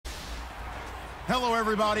Hello,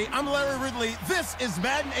 everybody. I'm Larry Ridley. This is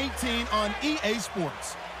Madden 18 on EA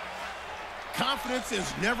Sports. Confidence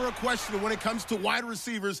is never a question when it comes to wide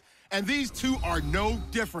receivers, and these two are no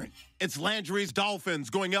different. It's Landry's Dolphins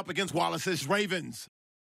going up against Wallace's Ravens.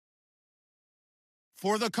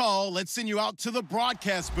 For the call, let's send you out to the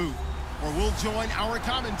broadcast booth, where we'll join our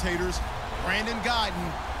commentators, Brandon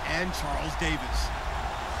Godden and Charles Davis.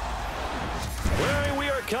 Well, we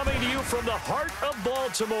are coming to you from the heart of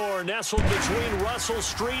Baltimore, nestled between Russell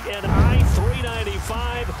Street and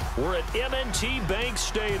I-395. We're at M&T Bank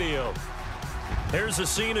Stadium. Here's the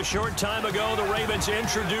scene a short time ago. The Ravens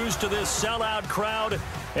introduced to this sellout crowd,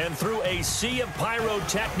 and through a sea of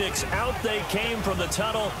pyrotechnics, out they came from the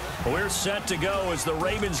tunnel. We're set to go as the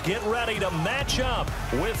Ravens get ready to match up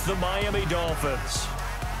with the Miami Dolphins.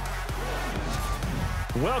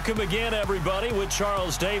 Welcome again, everybody, with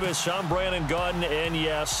Charles Davis. I'm Brandon Godden, and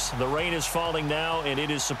yes, the rain is falling now, and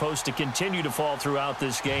it is supposed to continue to fall throughout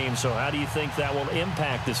this game. So how do you think that will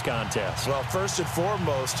impact this contest? Well, first and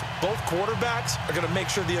foremost, both quarterbacks are going to make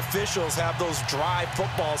sure the officials have those dry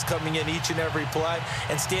footballs coming in each and every play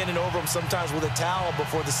and standing over them sometimes with a towel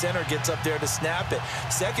before the center gets up there to snap it.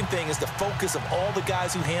 Second thing is the focus of all the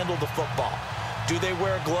guys who handle the football. Do they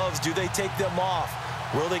wear gloves? Do they take them off?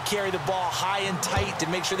 Will they carry the ball high and tight to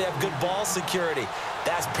make sure they have good ball security?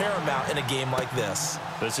 That's paramount in a game like this.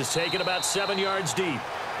 This is taken about 7 yards deep.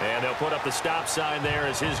 And they'll put up the stop sign there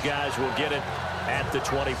as his guys will get it at the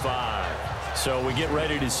 25. So we get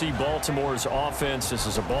ready to see Baltimore's offense. This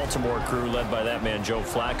is a Baltimore crew led by that man, Joe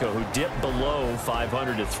Flacco, who dipped below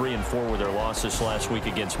 500 at 3-4 with their losses last week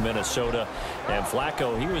against Minnesota. And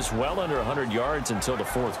Flacco, he was well under 100 yards until the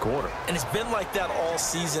fourth quarter. And it's been like that all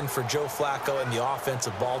season for Joe Flacco and the offense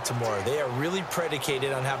of Baltimore. They are really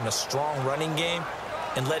predicated on having a strong running game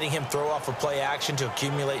and letting him throw off a play action to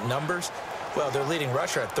accumulate numbers. Well, their leading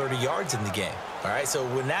rusher at 30 yards in the game. All right, so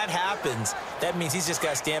when that happens, that means he's just got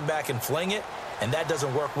to stand back and fling it, and that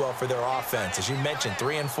doesn't work well for their offense. As you mentioned,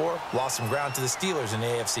 3-4, lost some ground to the Steelers in the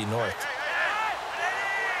AFC North.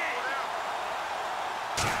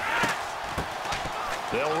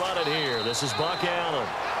 They'll run it here. This is Buck Allen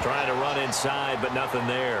trying to run inside, but nothing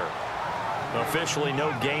there. Officially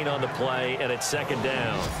no gain on the play, and it's second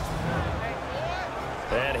down.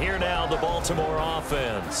 And here now, the Baltimore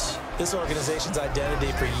offense. This organization's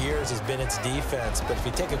identity for years has been its defense. But if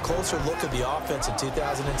you take a closer look at the offense in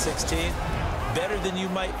 2016, better than you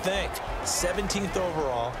might think. 17th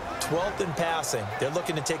overall, 12th in passing. They're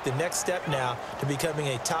looking to take the next step now to becoming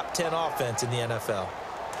a top 10 offense in the NFL.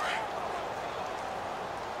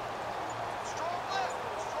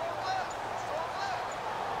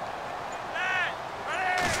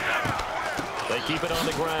 They keep it on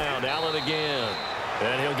the ground. Allen again.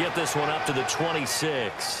 And he'll get this one up to the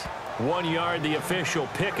 26. 1 yard, the official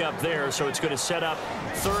pickup there, so it's going to set up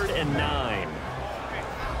 3rd and 9.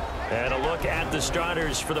 And a look at the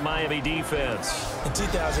starters for the Miami defense. In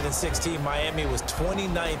 2016, Miami was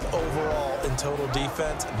 29th overall in total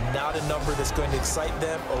defense. Not a number that's going to excite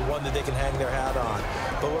them or one that they can hang their hat on.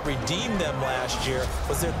 But what redeemed them last year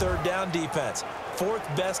was their third down defense.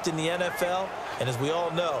 4th best in the NFL. And as we all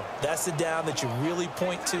know, that's the down that you really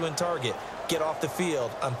point to and target. Get off the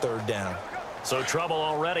field on 3rd down. So trouble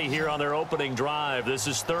already here on their opening drive. This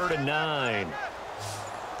is 3rd and 9.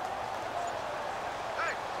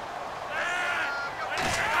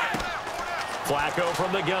 Flacco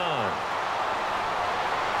from the gun.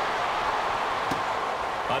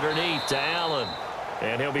 Underneath to Allen.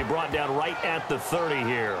 And he'll be brought down right at the 30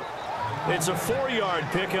 here. It's a 4-yard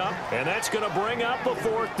pickup, and that's going to bring up a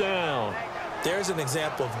 4th down. There's an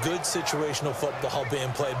example of good situational football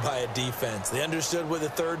being played by a defense. They understood where the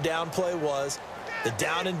 3rd down play was, the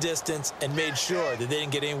down and distance, and made sure that they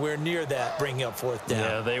didn't get anywhere near that, bringing up 4th down.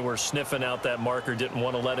 Yeah, they were sniffing out that marker, didn't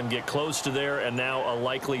want to let him get close to there, and now a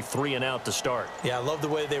likely 3 and out to start. Yeah, I love the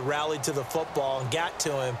way they rallied to the football and got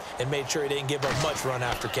to him and made sure he didn't give up much run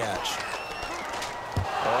after catch.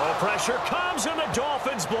 Oh, pressure comes, and the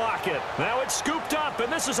Dolphins block it. Now it's scooped up,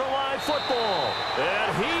 and this is a live football.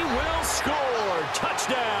 And he will score.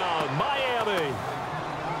 Touchdown, Miami.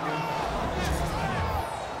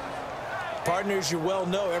 Partners, you well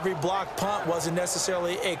know every block punt wasn't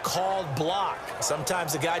necessarily a called block.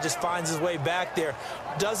 Sometimes the guy just finds his way back there.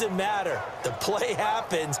 Doesn't matter. The play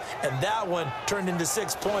happens, and that one turned into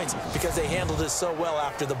 6 points because they handled it so well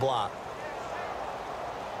after the block.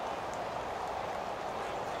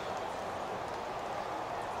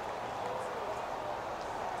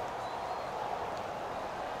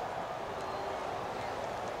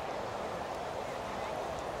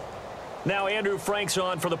 Now Andrew Frank's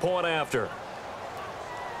on for the point after.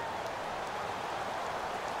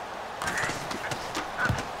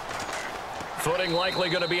 Footing likely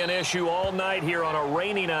going to be an issue all night here on a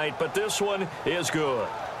rainy night, but this one is good.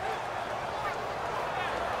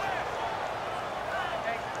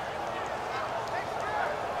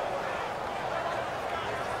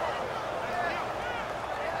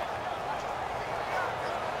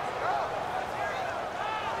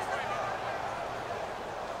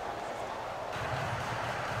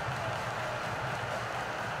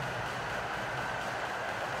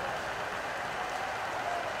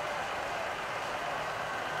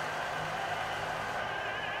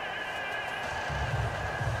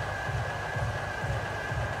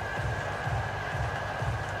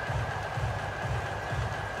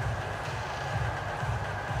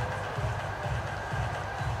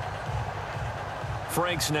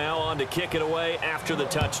 Frank's now on to kick it away after the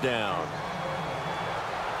touchdown.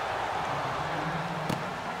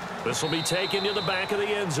 This will be taken to the back of the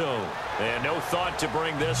end zone. And no thought to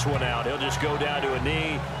bring this one out. He'll just go down to a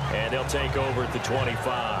knee, and he'll take over at the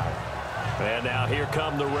 25. And now here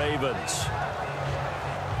come the Ravens.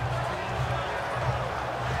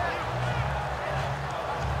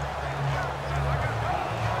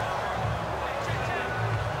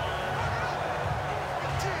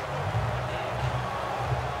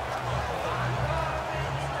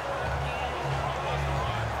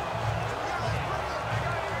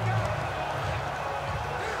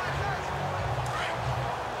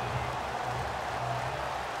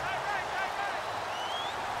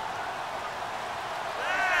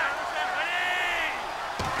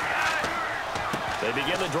 They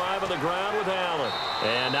begin the drive on the ground with Allen.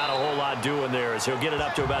 And not a whole lot doing there as he'll get it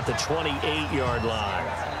up to about the 28-yard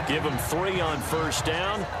line. Give him 3 on first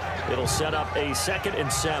down. It'll set up a 2nd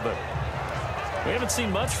and 7. We haven't seen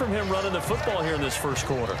much from him running the football here in this first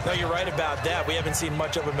quarter. No, you're right about that. We haven't seen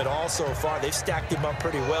much of him at all so far. They've stacked him up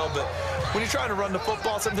pretty well, but when you're trying to run the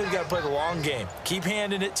football, sometimes you got to play the long game. Keep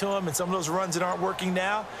handing it to him, and some of those runs that aren't working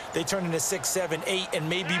now, they turn into 6, 7, 8, and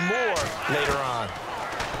maybe more later on.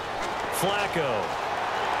 Flazko.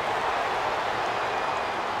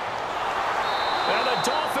 And the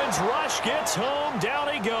Dolphins rush gets home.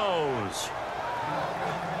 Down he goes.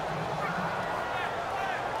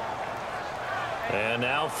 And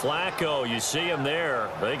now Flazko, you see him there.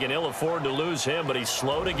 They can ill afford to lose him, but he's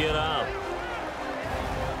slow to get up.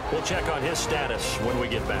 We'll check on his status when we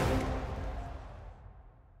get back.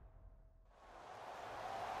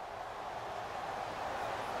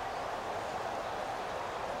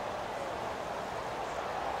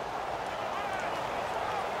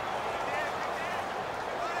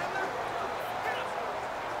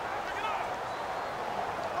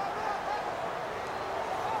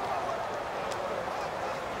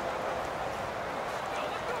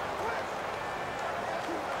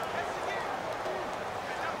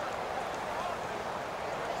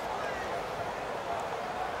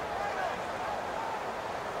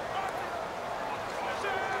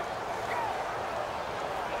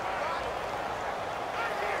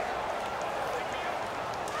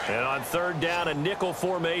 And on third down, a nickel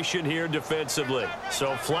formation here defensively.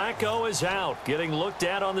 So Flazko is out, getting looked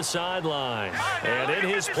at on the sideline. And in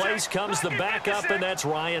his place comes the backup, and that's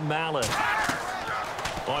Ryan Mallett.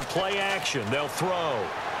 On play action, they'll throw.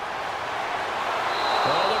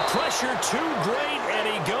 Oh, the pressure too great, and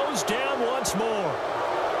he goes down once more.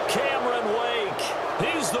 Cameron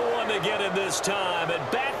Wake, he's the one to get in this time.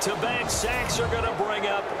 And back-to-back sacks are going to bring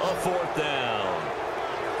up a 4th down.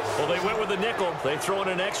 Well, they went with the nickel. They throw in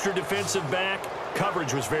an extra defensive back.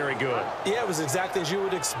 Coverage was very good. Yeah, it was exactly as you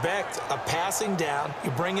would expect. A passing down.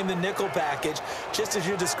 You bring in the nickel package. Just as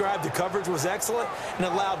you described, the coverage was excellent and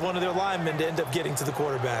allowed one of their linemen to end up getting to the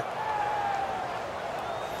quarterback.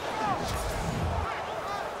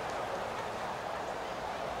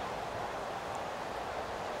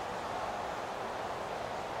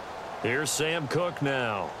 Here's Sam Cook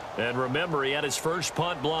now. And remember, he had his first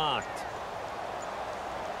punt blocked.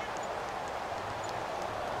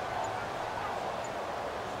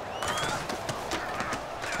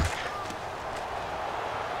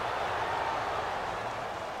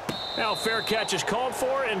 Now, fair catch is called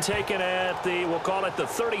for and taken at the, we'll call it the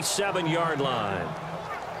 37-yard line.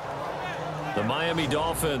 The Miami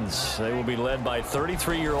Dolphins, they will be led by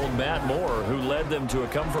 33-year-old Matt Moore, who led them to a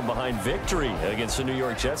come-from-behind victory against the New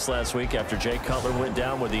York Jets last week after Jay Cutler went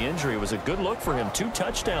down with the injury. It was a good look for him. 2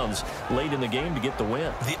 touchdowns late in the game to get the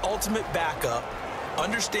win. The ultimate backup,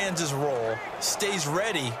 understands his role, stays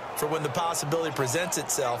ready for when the possibility presents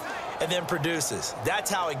itself, and then produces. That's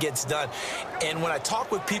how it gets done. And when I talk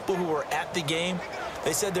with people who were at the game,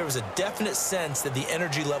 they said there was a definite sense that the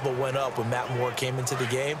energy level went up when Matt Moore came into the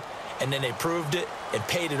game, and then they proved it and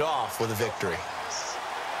paid it off with a victory. All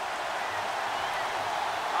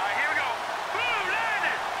right, here we go.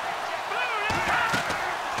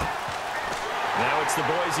 It's the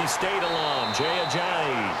Boise State alum, Jay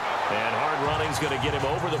Ajayi. And hard running's going to get him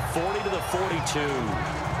over the 40 to the 42.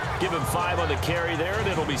 Give him 5 on the carry there, and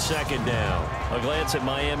it'll be second down. A glance at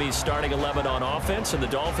Miami's starting 11 on offense, and the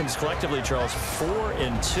Dolphins collectively, Charles,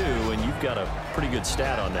 4-2, and you've got a pretty good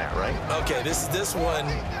stat on that, right? Okay, this one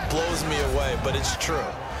blows me away, but it's true.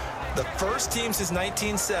 The first team since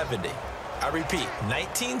 1970, I repeat,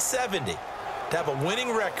 1970, to have a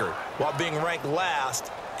winning record while being ranked last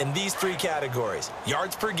in these 3 categories.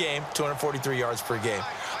 Yards per game, 243 yards per game.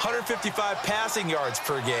 155 passing yards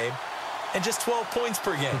per game. And just 12 points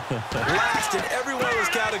per game. Last in every one of those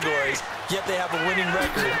categories, yet they have a winning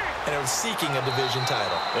record and are seeking a division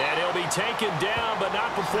title. And he'll be taken down, but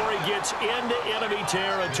not before he gets into enemy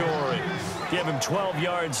territory. Give him 12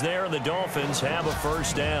 yards there, and the Dolphins have a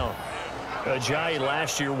first down. Ajayi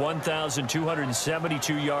last year,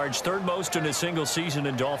 1,272 yards, third most in a single season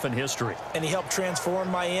in Dolphin history. And he helped transform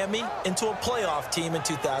Miami into a playoff team in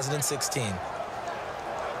 2016.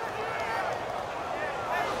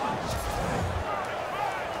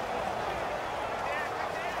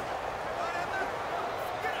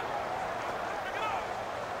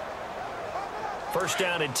 First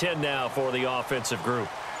down and 10 now for the offensive group.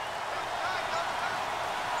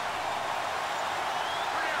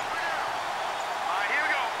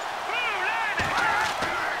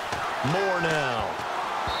 More now.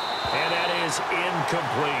 And that is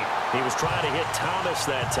incomplete. He was trying to hit Thomas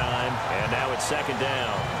that time, and now it's second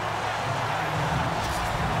down.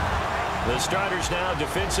 The starters now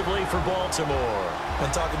defensively for Baltimore. When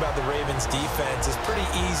talking about the Ravens' defense, it's pretty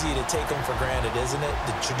easy to take them for granted, isn't it?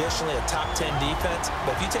 Traditionally a top 10 defense,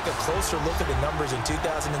 but if you take a closer look at the numbers in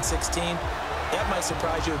 2016, that might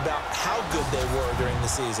surprise you about how good they were during the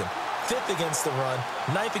season. 5th against the run,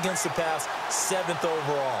 9th against the pass, 7th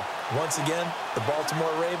overall. Once again, the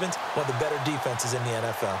Baltimore Ravens, one of the better defenses in the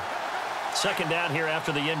NFL. Second down here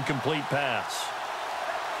after the incomplete pass.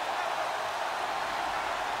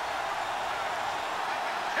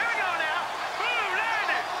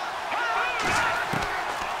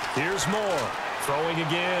 Here's Moore, throwing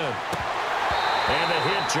again. And the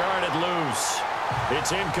hit jarred it loose.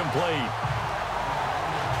 It's incomplete.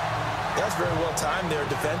 That's very well timed there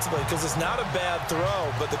defensively because it's not a bad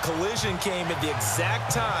throw, but the collision came at the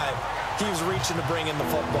exact time he was reaching to bring in the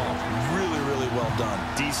football. Really, really well done.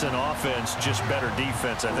 Decent offense, just better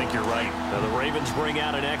defense. I think you're right. Now the Ravens bring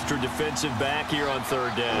out an extra defensive back here on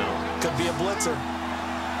third down. Could be a blitzer.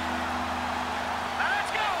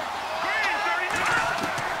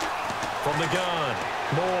 From the gun,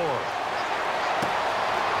 Moore.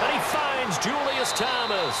 And he finds Julius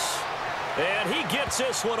Thomas. And he gets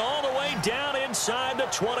this one all the way down inside the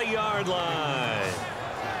 20-yard line.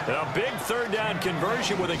 A big third down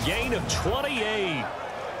conversion with a gain of 28.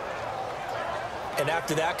 And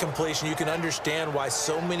after that completion, you can understand why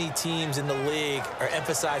so many teams in the league are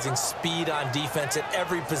emphasizing speed on defense at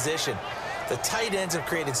every position. The tight ends have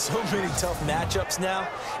created so many tough matchups now.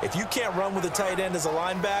 If you can't run with a tight end as a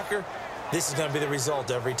linebacker, this is going to be the result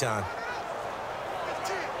every time.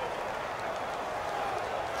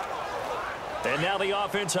 And now the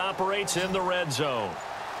offense operates in the red zone.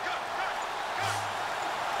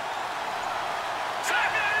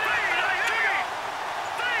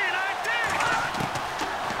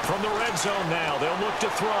 From the red zone now, they'll look to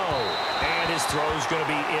throw. And his throw's going to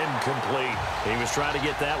be incomplete. He was trying to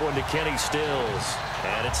get that one to Kenny Stills.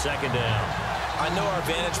 And it's second down. I know our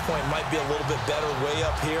vantage point might be a little bit better way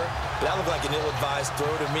up here, but that looked like an ill-advised throw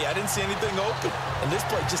to me. I didn't see anything open, and this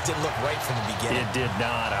play just didn't look right from the beginning. It did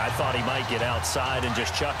not. I thought he might get outside and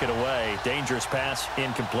just chuck it away. Dangerous pass,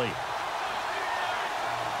 incomplete.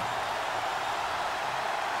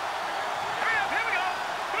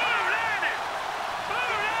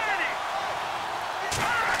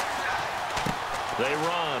 They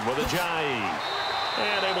run with Ajayi.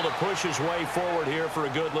 And able to push his way forward here for a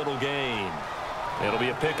good little gain. It'll be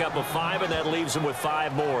a pickup of 5, and that leaves him with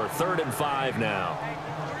 5 more. 3rd and 5 now.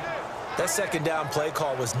 That second down play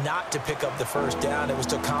call was not to pick up the first down. It was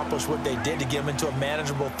to accomplish what they did to get them into a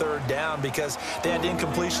manageable third down because they had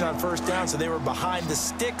incompletion on first down, so they were behind the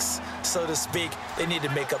sticks, so to speak. They needed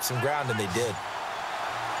to make up some ground, and they did.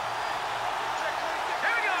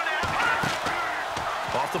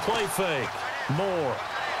 Off the play fake. Moore.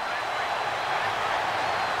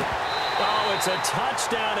 Oh, it's a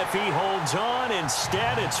touchdown if he holds on.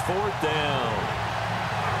 Instead, it's 4th down.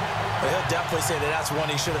 Well, he'll definitely say that that's one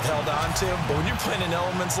he should have held on to. But when you're playing in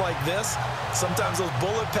elements like this, sometimes those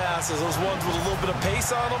bullet passes, those ones with a little bit of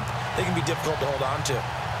pace on them, they can be difficult to hold on to.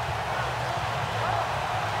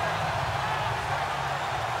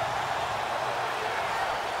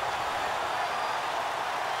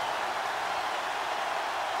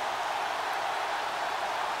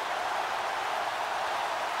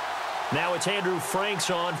 Now it's Andrew Franks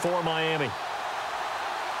on for Miami.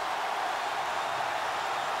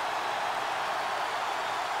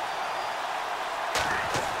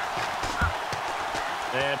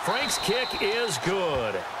 And Frank's kick is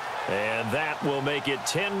good. And that will make it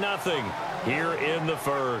 10-0 here in the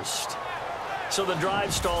first. So the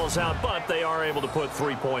drive stalls out, but they are able to put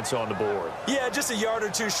 3 points on the board. Yeah, just a yard or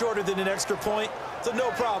two shorter than an extra point, so no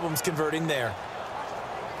problems converting there.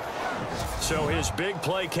 So his big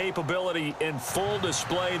play capability in full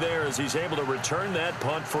display there as he's able to return that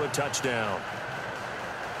punt for a touchdown.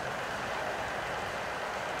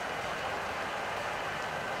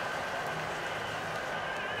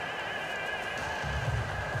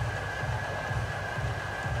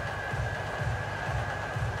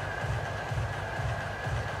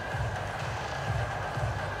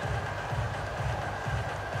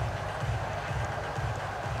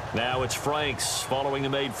 Now it's Franks following the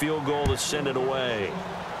made field goal to send it away.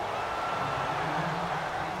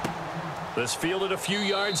 This fielded a few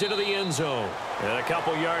yards into the end zone. And a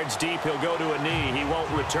couple yards deep, he'll go to a knee. He won't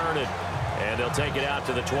return it. And he'll take it out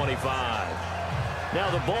to the 25.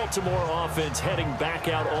 Now the Baltimore offense heading back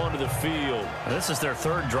out onto the field. And this is their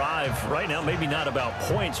third drive. Right now, maybe not about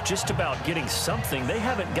points, just about getting something. They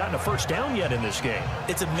haven't gotten a first down yet in this game.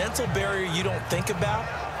 It's a mental barrier you don't think about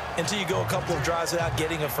until you go a couple of drives without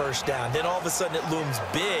getting a first down. Then all of a sudden it looms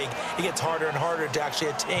big. It gets harder and harder to actually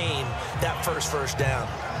attain that first down.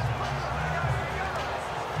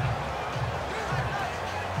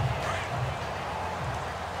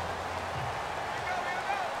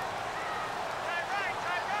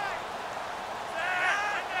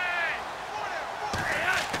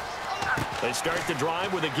 They start the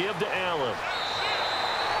drive with a give to Allen.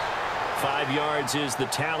 5 yards is the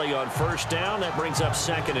tally on first down. That brings up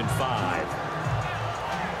 2nd and 5.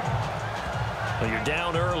 Well, you're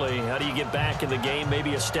down early. How do you get back in the game,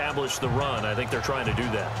 maybe establish the run? I think they're trying to do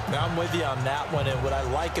that. Now, I'm with you on that one, and what I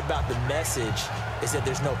like about the message is that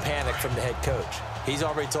there's no panic from the head coach. He's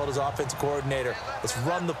already told his offensive coordinator, let's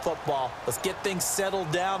run the football, let's get things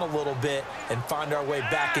settled down a little bit and find our way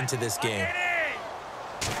back into this game.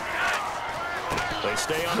 They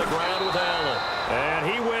stay on the ground with Allen. And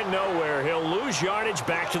he went nowhere. He'll lose yardage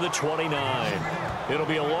back to the 29. It'll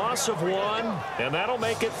be a loss of 1, and that'll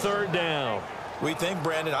make it 3rd down. We think,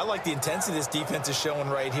 Brandon, I like the intensity this defense is showing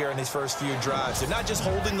right here in these first few drives. They're not just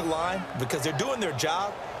holding the line because they're doing their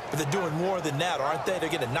job, but they're doing more than that, aren't they? They're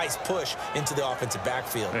getting a nice push into the offensive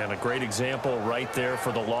backfield. And a great example right there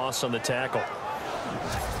for the loss on the tackle.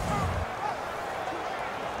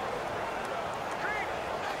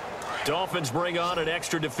 Dolphins bring on an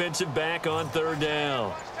extra defensive back on 3rd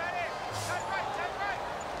down.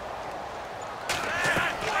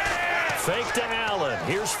 Fake to Allen.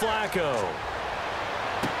 Here's Flazko.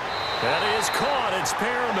 That is caught. It's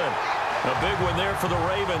Perriman. A big one there for the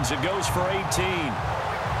Ravens. It goes for 18.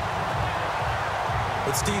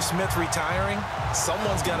 With Steve Smith retiring,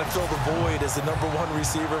 someone's got to fill the void as the #1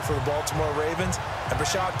 receiver for the Baltimore Ravens. And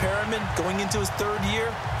Brashad Perriman, going into his 3rd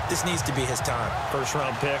year, this needs to be his time.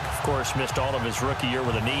 First-round pick, of course, missed all of his rookie year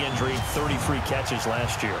with a knee injury, 33 catches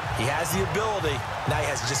last year. He has the ability. Now he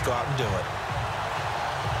has to just go out and do it.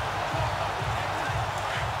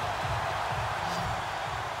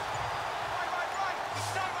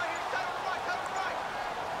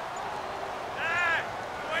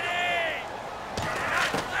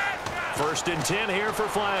 First and 10 here for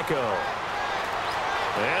Flazko.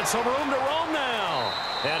 And some room to roam now.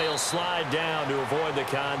 And he'll slide down to avoid the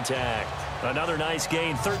contact. Another nice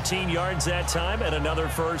gain, 13 yards that time, and another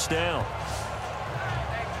first down.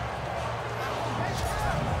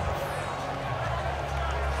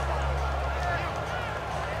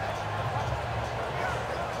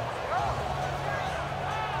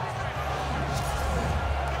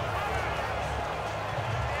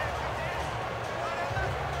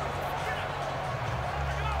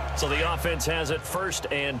 So the offense has it 1st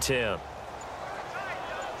and 10.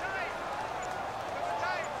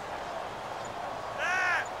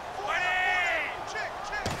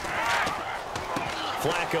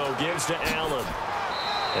 Flazko gives to Allen.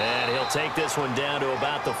 And he'll take this one down to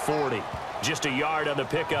about the 40. Just a yard on the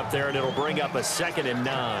pickup there, and it'll bring up a 2nd and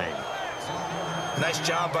 9. Nice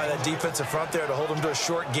job by that defensive front there to hold him to a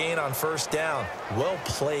short gain on first down. Well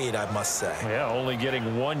played, I must say. Yeah, only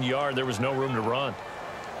getting 1 yard. There was no room to run.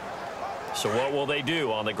 So what will they do?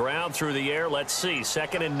 On the ground, through the air? Let's see.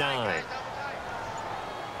 2nd and 9.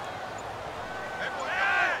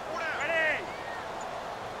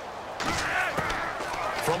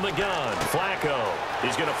 From the gun, Flazko.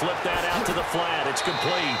 He's going to flip that out to the flat. It's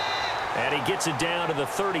complete. And he gets it down to the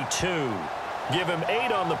 32. Give him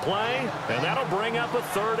 8 on the play, and that'll bring up a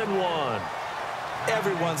 3rd and 1.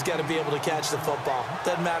 Everyone's got to be able to catch the football.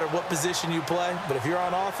 Doesn't matter what position you play, but if you're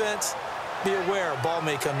on offense, be aware a ball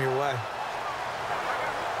may come your way.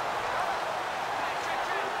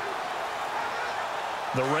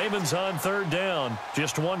 The Ravens on 3rd down.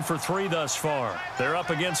 Just 1 for 3 thus far. They're up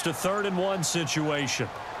against a 3rd and 1 situation.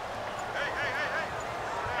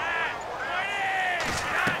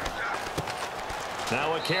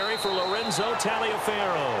 Now a carry for Lorenzo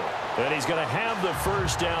Taliaferro. And he's going to have the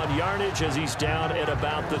first down yardage as he's down at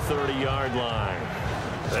about the 30-yard line.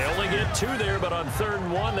 They only get 2 there, but on 3rd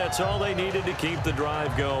and 1, that's all they needed to keep the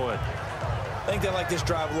drive going. I think they like this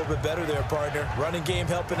drive a little bit better there, partner. Running game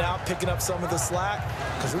helping out, picking up some of the slack.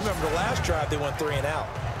 Because remember, the last drive, they went 3 and out.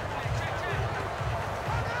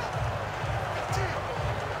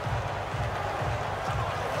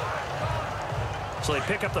 So they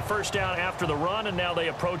pick up the first down after the run, and now they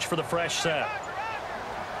approach for the fresh set.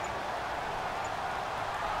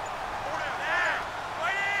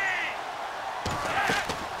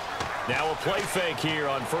 Now a play fake here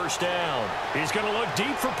on 1st down. He's going to look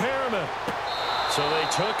deep for Perriman. So they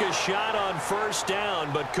took a shot on 1st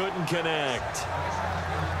down, but couldn't connect.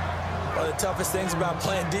 One of the toughest things about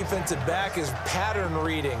playing defensive back is pattern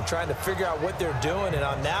reading, trying to figure out what they're doing. And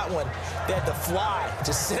on that one, they had to fly,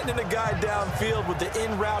 just sending a guy downfield with the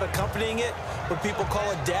in route accompanying it, what people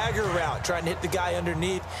call a dagger route, trying to hit the guy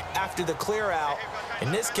underneath after the clear out.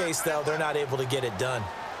 In this case, though, they're not able to get it done.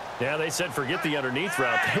 Yeah, they said forget the underneath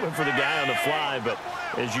route. They went for the guy on the fly, but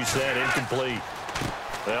as you said, incomplete.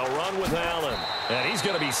 They'll run with Allen, and he's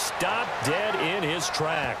going to be stopped dead in his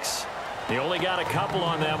tracks. He only got a couple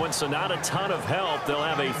on that one, so not a ton of help. They'll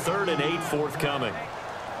have a 3rd and 8 forthcoming.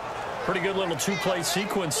 Pretty good little 2-play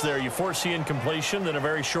sequence there. You force the incompletion, then a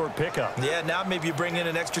very short pickup. Yeah, now maybe you bring in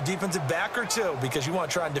an extra defensive back or 2 because you want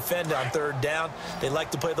to try and defend on 3rd down. They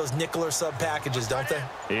like to play those nickel or sub packages, don't they?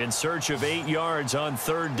 In search of 8 yards on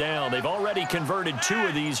 3rd down. They've already converted 2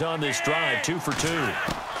 of these on this drive, 2 for 2.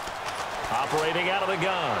 Operating out of the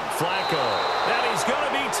gun, Flazko. And he's going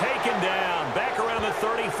to be taken down back around the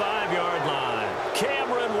 35-yard line.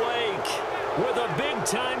 Cameron Wake with a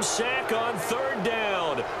big-time sack on 3rd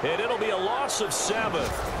down, and it'll be a loss of 7.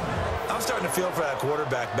 I'm starting to feel for that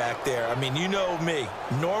quarterback back there. I mean, you know me.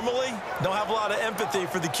 Normally, don't have a lot of empathy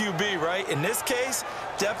for the QB, right? In this case,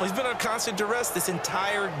 definitely. He's been on constant duress this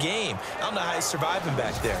entire game. I don't know how he's surviving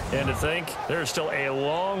back there. And to think, there's still a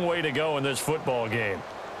long way to go in this football game.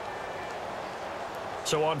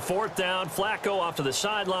 So on 4th down, Flazko off to the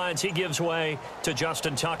sidelines. He gives way to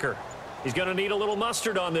Justin Tucker. He's going to need a little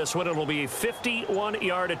mustard on this one. It'll be a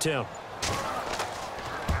 51-yard attempt.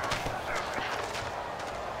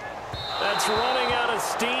 That's running out of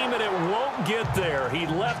steam, and it won't get there. He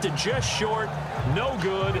left it just short. No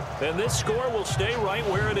good. And this score will stay right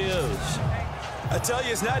where it is. I tell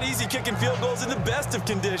you, it's not easy kicking field goals in the best of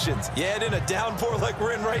conditions. You add in a downpour like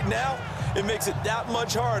we're in right now, it makes it that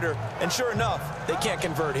much harder. And sure enough, they can't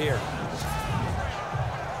convert here.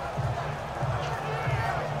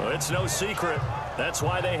 Well, it's no secret. That's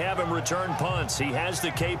why they have him return punts. He has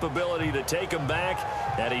the capability to take them back,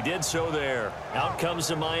 and he did so there. Out comes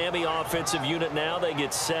the Miami offensive unit now. They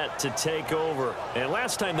get set to take over. And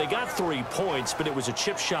last time they got 3 points, but it was a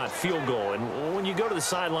chip shot field goal. And when you go to the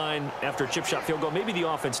sideline after a chip shot field goal, maybe the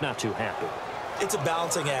offense not too happy. It's a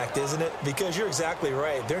balancing act, isn't it? Because you're exactly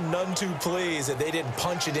right. They're none too pleased that they didn't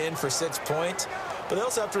punch it in for 6 points. But they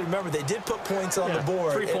also have to remember they did put points on the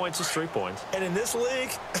board. 3 points is 3 points. And in this league,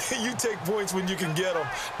 you take points when you can get them.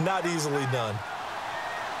 Not easily done.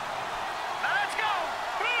 Let's go.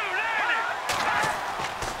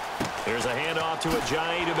 Here's a handoff to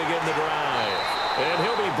Ajayi to begin the drive. And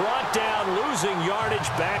he'll be brought down, losing yardage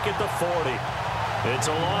back at the 40. It's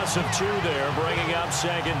a loss of 2 there, bringing up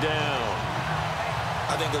 2nd down.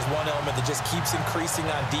 I think there's one element that just keeps increasing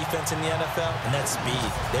on defense in the NFL, and that's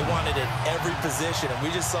speed. They want it at every position, and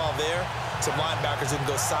we just saw there some linebackers that can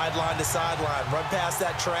go sideline to sideline, run past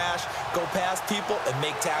that trash, go past people, and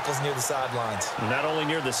make tackles near the sidelines. Not only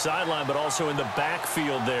near the sideline, but also in the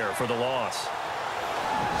backfield there for the loss.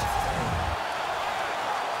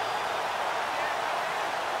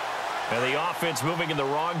 And the offense moving in the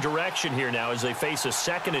wrong direction here now as they face a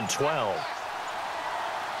 2nd and 12.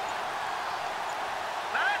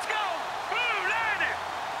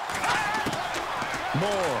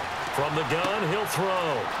 Moore from the gun, he'll throw.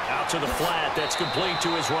 Out to the flat, that's complete to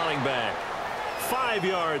his running back. 5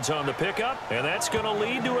 yards on the pickup, and that's going to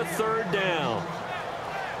lead to a 3rd down.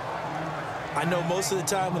 I know most of the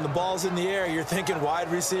time when the ball's in the air, you're thinking wide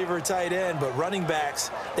receiver, tight end, but running backs,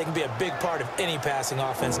 they can be a big part of any passing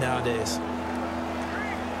offense nowadays.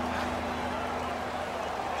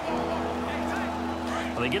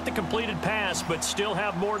 They get the completed pass, but still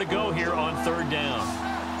have more to go here on third down.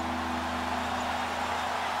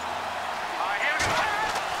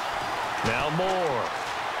 Now Moore.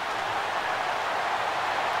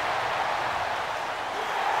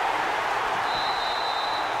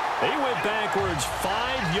 He went backwards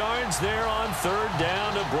 5 yards there on third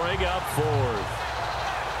down to bring up fourth.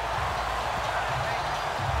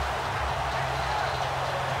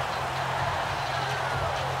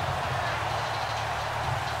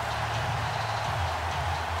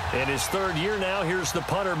 In his third year now, here's the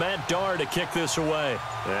punter, Matt Darr, to kick this away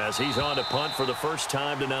as he's on to punt for the first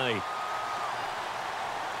time tonight.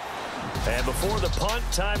 And before the punt,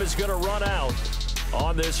 time is going to run out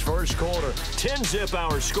on this first quarter. 10-zip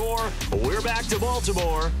our score. We're back to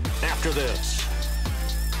Baltimore after this.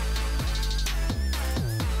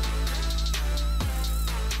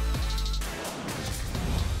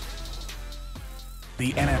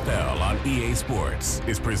 The NFL on EA Sports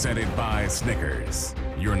is presented by Snickers.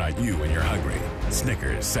 You're not you when you're hungry.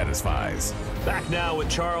 Snickers satisfies. Back now with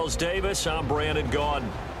Charles Davis. I'm Brandon Gaudin.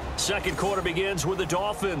 Second quarter begins with the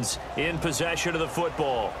Dolphins in possession of the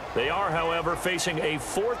football. They are, however, facing a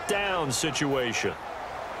fourth down situation.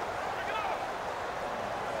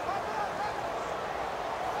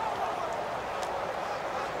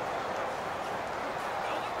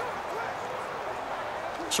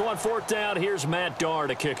 So on fourth down, here's Matt Darr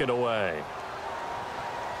to kick it away.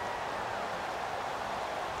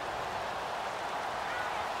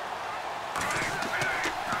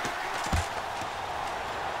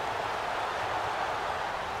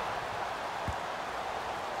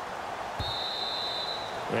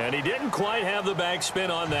 And he didn't quite have the backspin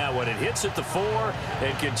on that one. It hits at the 4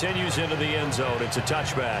 and continues into the end zone. It's a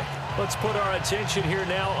touchback. Let's put our attention here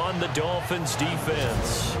now on the Dolphins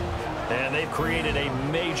defense. And they've created a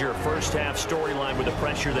major first-half storyline with the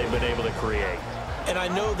pressure they've been able to create. And I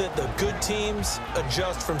know that the good teams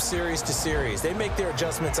adjust from series to series. They make their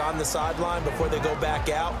adjustments on the sideline before they go back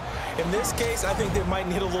out. In this case, I think they might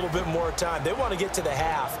need a little bit more time. They want to get to the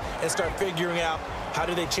half and start figuring out how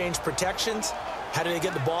do they change protections, how do they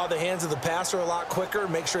get the ball in the hands of the passer a lot quicker,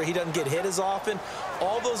 make sure he doesn't get hit as often,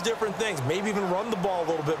 all those different things. Maybe even run the ball a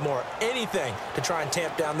little bit more, anything to try and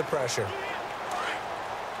tamp down the pressure.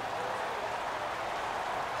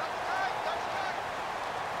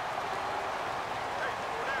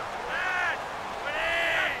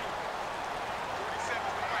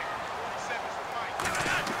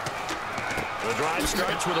 The drive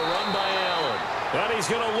starts with a run by Allen. And he's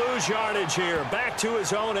going to lose yardage here. Back to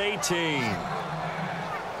his own 18.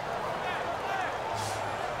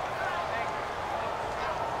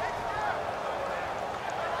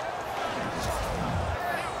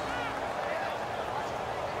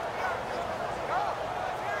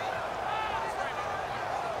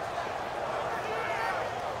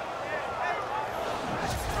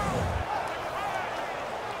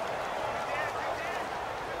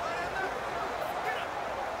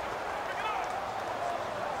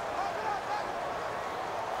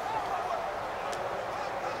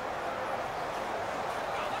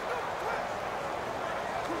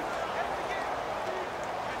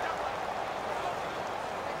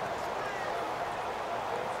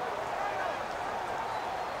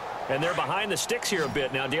 And they're behind the sticks here a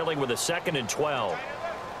bit now, dealing with a 2nd and 12.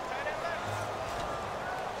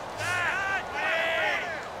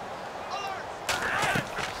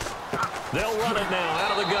 They'll run it now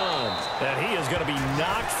out of the gun. And he is going to be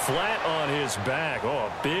knocked flat on his back. Oh,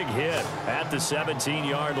 a big hit at the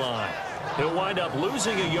 17-yard line. He'll wind up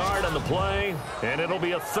losing a yard on the play, and it'll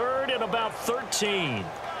be a 3rd and about 13.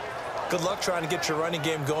 Good luck trying to get your running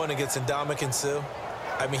game going against Ndamukong Suh.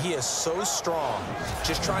 I mean, he is so strong.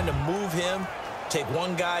 Just trying to move him, take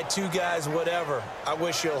one guy, two guys, whatever. I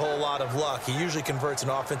wish you a whole lot of luck. He usually converts an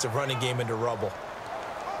offensive running game into rubble.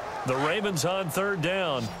 The Ravens on third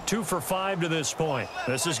down, 2 for 5 to this point.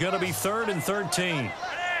 This is going to be 3rd and 13.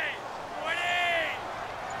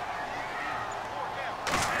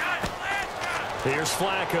 Here's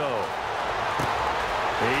Flazko.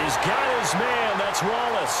 He's got his man. That's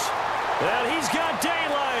Wallace. And he's got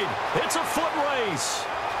daylight. It's a foot race.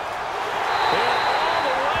 And all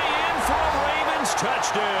the way in for a Ravens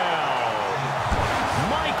touchdown.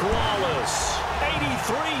 Mike Wallace,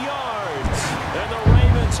 83 yards. And the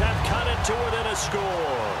Ravens have cut it to within a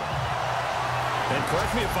score. And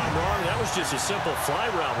correct me if I'm wrong, that was just a simple fly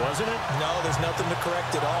route, wasn't it? No, there's nothing to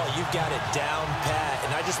correct at all. You've got it down pat.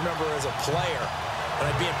 And I just remember as a player,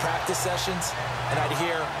 when I'd be in practice sessions, and I'd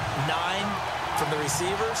hear 9 from the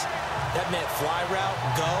receivers, that meant fly route,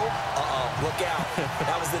 go, look out.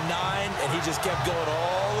 That was the 9, and he just kept going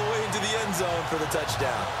all the way into the end zone for the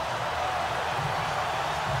touchdown.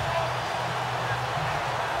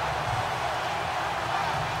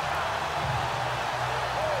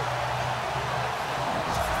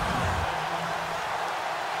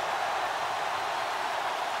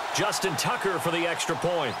 Justin Tucker for the extra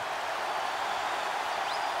point.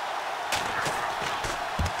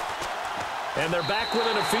 And they're back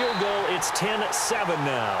within a field goal. It's 10-7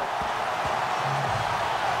 now.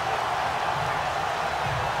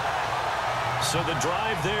 So the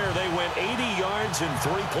drive there, they went 80 yards in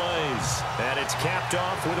 3 plays. And it's capped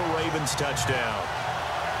off with a Ravens touchdown.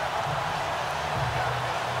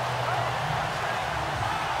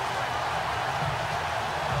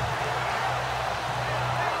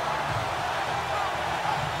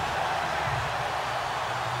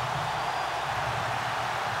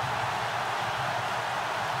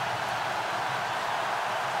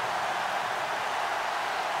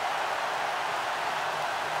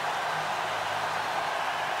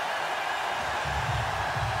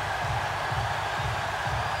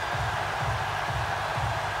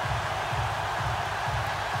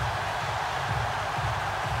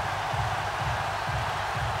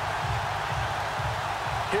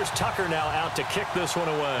 Here's Tucker now out to kick this one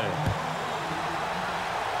away.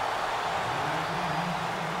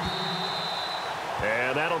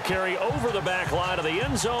 And that'll carry over the back line of the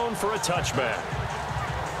end zone for a touchback.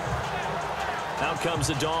 Out comes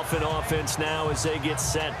the Dolphin offense now as they get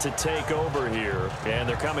set to take over here. And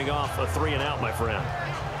they're coming off a 3-and-out, my friend.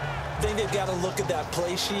 I think they've got to look at that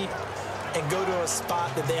play sheet and go to a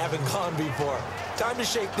spot that they haven't gone before. Time to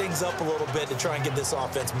shake things up a little bit to try and get this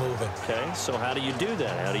offense moving. Okay, so how do you do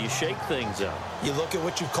that? How do you shake things up? You look at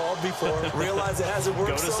what you've called before, realize it hasn't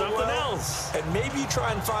worked so well. Go to something else. And maybe you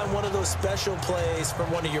try and find one of those special plays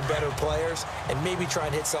from one of your better players, and maybe try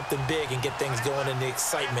and hit something big and get things going in the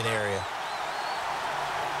excitement area.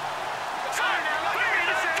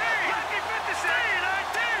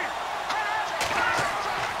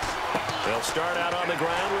 They'll start out on the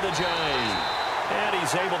ground with a J. And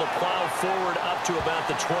he's able to plow forward up to about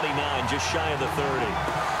the 29, just shy of the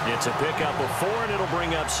 30. It's a pickup of 4, and it'll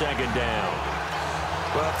bring up second down.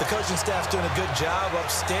 Well, if the coaching staff's doing a good job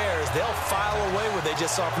upstairs, they'll file away what they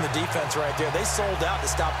just saw from the defense right there. They sold out to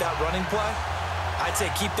stop that running play. I'd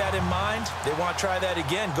say keep that in mind. They want to try that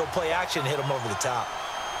again. Go play action and hit them over the top.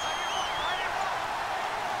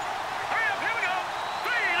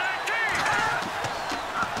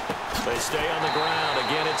 They stay on the ground.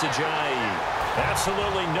 Again, it's Ajayi.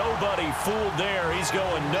 Absolutely nobody fooled there. He's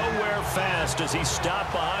going nowhere fast as he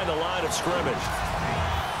stopped behind the line of scrimmage.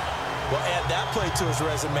 Well, add that play to his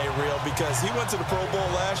resume reel because he went to the Pro Bowl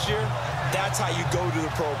last year. That's how you go to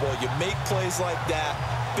the Pro Bowl. You make plays like that,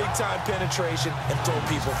 big-time penetration, and throw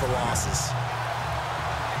people for losses.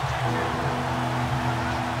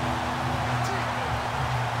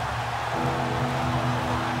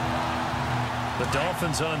 The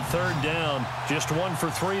Dolphins on 3rd down, just 1 for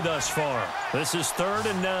 3 thus far. This is 3rd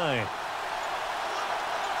and 9.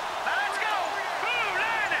 Let's go.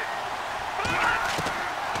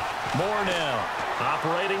 More now,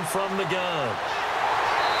 operating from the gun.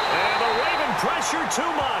 And the Raven pressure too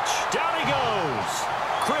much. Down he goes.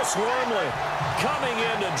 Chris Wormley coming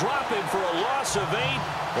in to drop him for a loss of 8,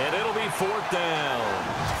 and it'll be 4th down.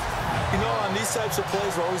 You know, on these types of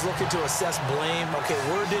plays, we're always looking to assess blame. Okay,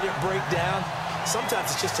 where did it break down?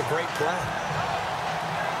 Sometimes it's just a great play.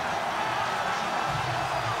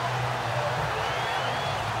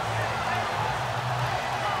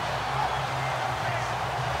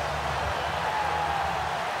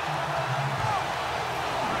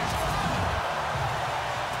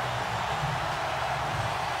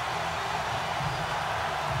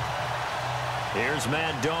 Here's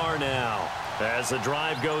Matt Darr now as the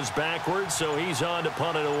drive goes backwards, so he's on to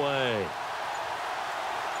punt it away.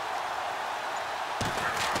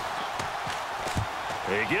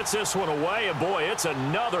 He gets this one away, and boy, it's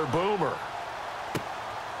another boomer.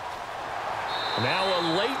 Now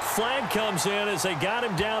a late flag comes in as they got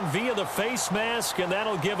him down via the face mask, and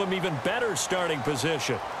that'll give him even better starting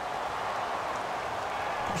position.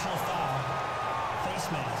 Personal foul,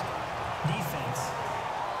 face mask, defense.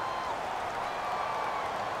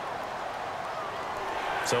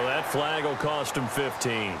 So that flag will cost him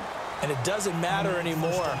 15. And it doesn't matter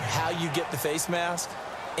anymore how you get the face mask.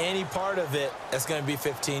 Any part of it, that's going to be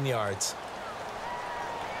 15 yards.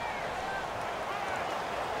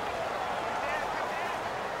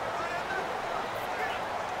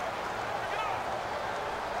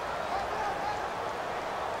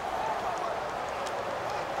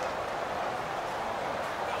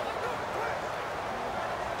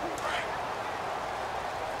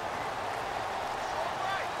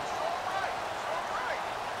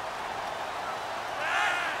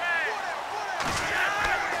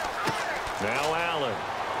 Now Allen.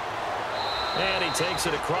 And he takes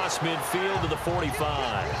it across midfield to the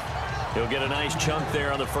 45. He'll get a nice chunk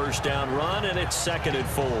there on the first down run, and it's 2nd and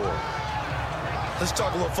 4. Let's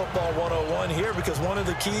talk a little football 101 here, because one of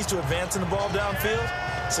the keys to advancing the ball downfield,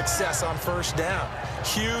 success on first down.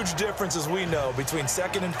 Huge difference, as we know, between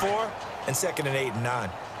 2nd and 4 and 2nd and 8 and 9.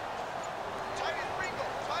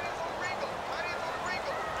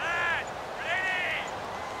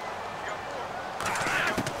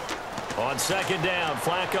 On 2nd down,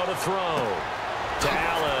 Flazko to throw. To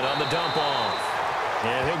Allen on the dump off.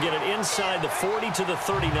 And he'll get it inside the 40 to the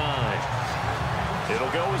 39. It'll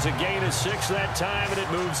go as a gain of 6 that time, and it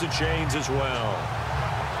moves the chains as well.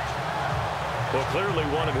 Well, clearly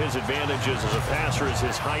one of his advantages as a passer is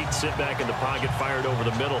his height. Sit back in the pocket, fired over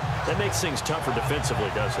the middle. That makes things tougher defensively,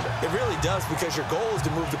 doesn't it? It really does, because your goal is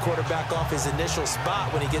to move the quarterback off his initial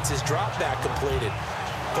spot when he gets his drop back completed.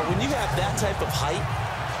 But when you have that type of height,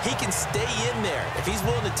 he can stay in there if he's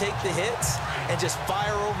willing to take the hits and just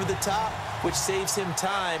fire over the top, which saves him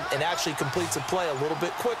time and actually completes a play a little bit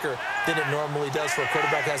quicker than it normally does for a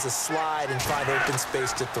quarterback who has to slide and find open space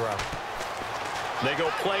to throw. They go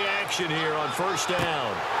play action here on first down.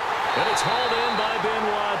 And it's hauled in by Ben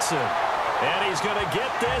Watson. And he's going to get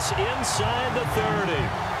this inside the 30.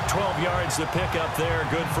 12 yards to pick up there.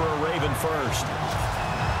 Good for a Raven first.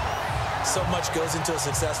 So much goes into a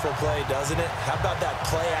successful play, doesn't it? How about that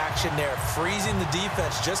play action there, freezing the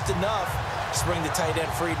defense just enough to bring the tight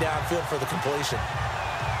end free downfield for the completion.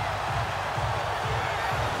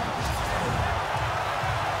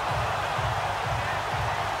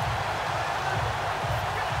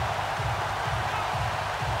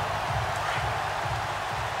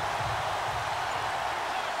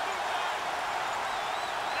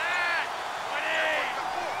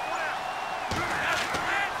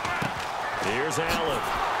 Here's Allen.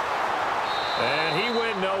 And he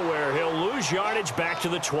went nowhere. He'll lose yardage back to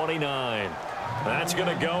the 29. That's going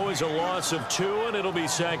to go as a loss of 2, and it'll be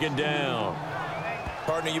 2nd down.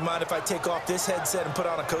 Partner, you mind if I take off this headset and put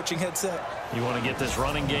on a coaching headset? You want to get this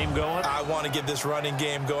running game going? I want to get this running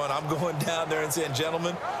game going. I'm going down there and saying,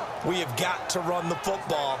 gentlemen, we have got to run the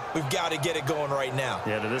football. We've got to get it going right now.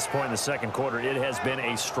 Yeah, to this point in the second quarter, it has been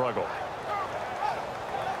a struggle.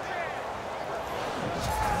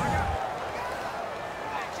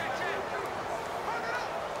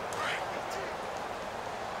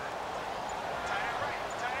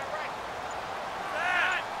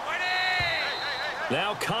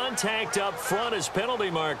 Now contact up front as penalty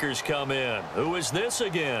markers come in. Who is this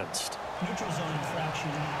against? Neutral zone infraction,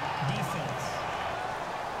 defense.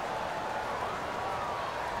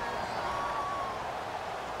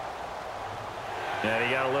 Yeah,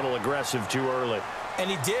 he got a little aggressive too early. And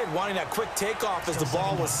he did, wanting that quick takeoff as the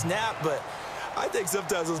ball was snapped, but I think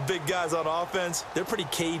sometimes those big guys on offense, they're pretty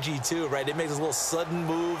cagey too, right? They make those little sudden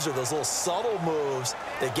moves or those little subtle moves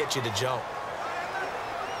that get you to jump.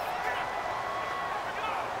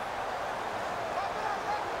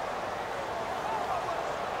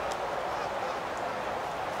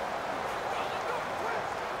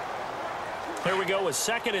 Here we go with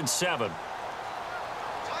 2nd and 7.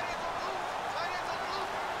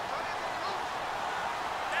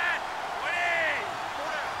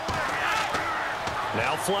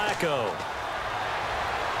 Now Flazko.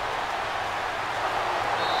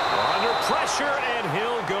 Under pressure, and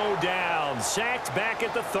he'll go down. Sacked back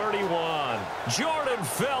at the 31. Jordan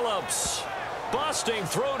Phillips busting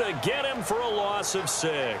through to get him for a loss of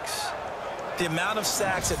 6. The amount of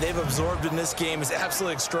sacks that they've absorbed in this game is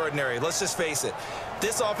absolutely extraordinary. Let's just face it.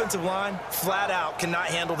 This offensive line, flat out, cannot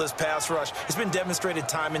handle this pass rush. It's been demonstrated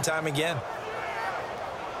time and time again.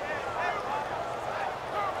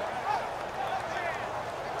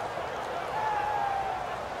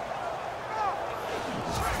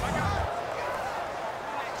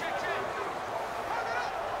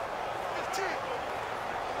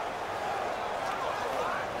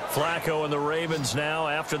 Flazko and the Ravens now,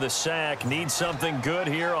 after the sack, need something good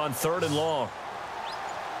here on 3rd and long.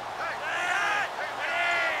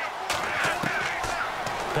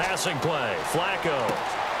 Passing play, Flazko.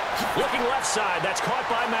 Looking left side, that's caught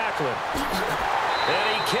by Macklin. And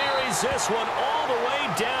he carries this one all the way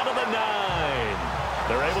down to the 9.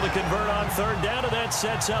 They're able to convert on 3rd down, and that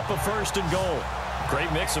sets up a 1st and goal.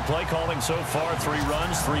 Great mix of play calling so far. 3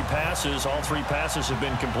 runs, 3 passes. All 3 passes have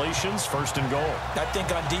been completions. 1st and goal. I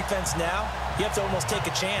think on defense now, you have to almost take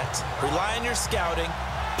a chance. Rely on your scouting.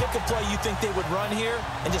 Pick a play you think they would run here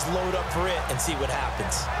and just load up for it and see what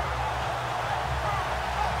happens.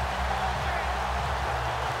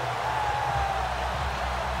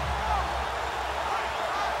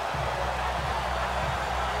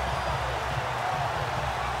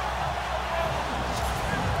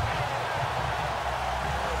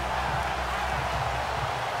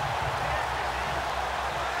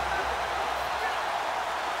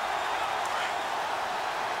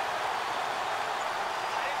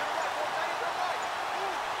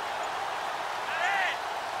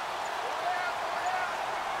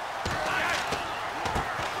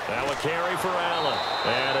 a carry for Allen.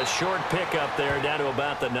 And a short pickup there down to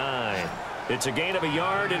about the 9. It's a gain of a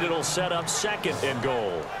yard, and it'll set up 2nd and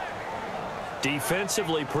goal.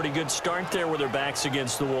 Defensively, pretty good start there with their backs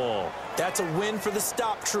against the wall. That's a win for the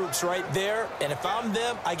stop troops right there. And if I'm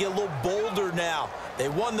them, I get a little bolder now. They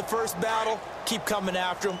won the first battle. Keep coming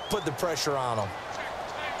after them. Put the pressure on them.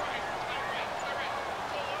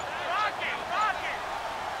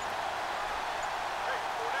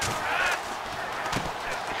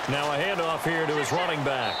 Now a handoff here to his running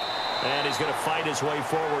back. And he's going to fight his way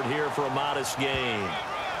forward here for a modest gain.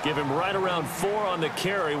 Give him right around 4 on the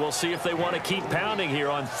carry. We'll see if they want to keep pounding here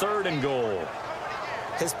on 3rd and goal.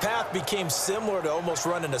 His path became similar to almost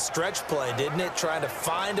running a stretch play, didn't it? Trying to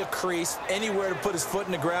find a crease, anywhere to put his foot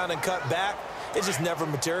in the ground and cut back. It just never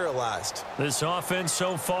materialized. This offense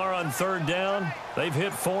so far on 3rd down, they've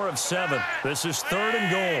hit 4 of 7. This is 3rd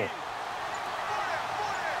and goal.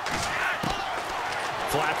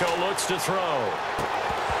 Flazko looks to throw.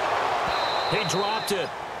 He dropped it.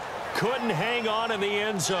 Couldn't hang on in the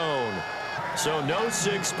end zone. So no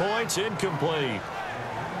 6 points, incomplete.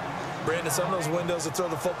 Brandon, some of those windows to throw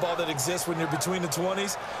the football that exist when you're between the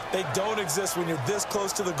 20s, they don't exist when you're this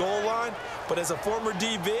close to the goal line. But as a former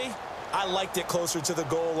DB, I liked it closer to the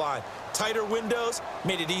goal line. Tighter windows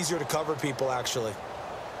made it easier to cover people, actually.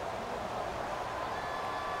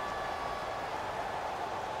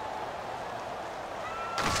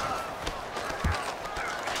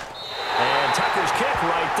 And Tucker's kick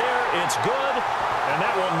right there. It's good, and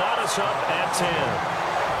that will knot us up at 10.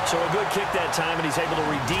 So a good kick that time, and he's able to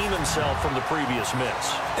redeem himself from the previous miss.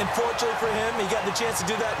 And fortunately for him, he got the chance to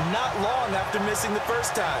do that not long after missing the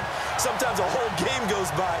first time. Sometimes a whole game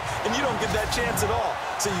goes by, and you don't get that chance at all.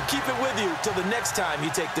 So you keep it with you till the next time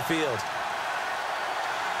you take the field.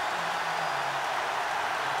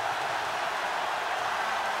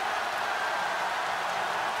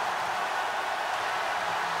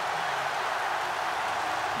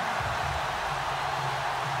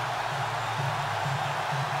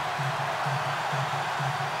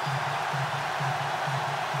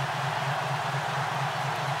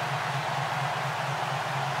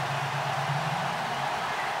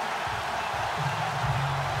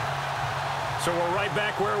 So we're right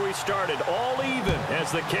back where we started, all even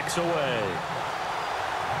as the kick's away.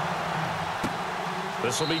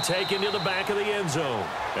 This will be taken to the back of the end zone.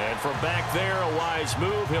 And from back there, a wise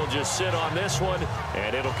move. He'll just sit on this one,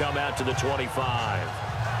 and it'll come out to the 25.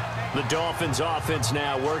 The Dolphins offense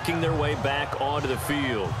now working their way back onto the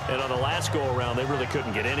field. And on the last go-around, they really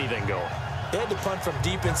couldn't get anything going. They had to punt from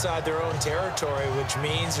deep inside their own territory, which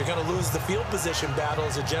means you're going to lose the field position battle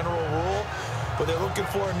as a general rule. What they're looking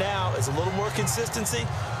for now is a little more consistency,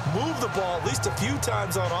 move the ball at least a few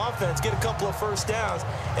times on offense, get a couple of first downs,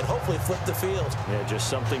 and hopefully flip the field. Yeah, just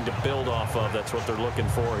something to build off of. That's what they're looking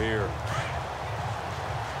for here.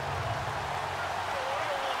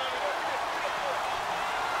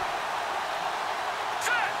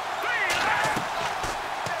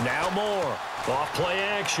 Now more. Off play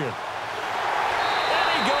action. And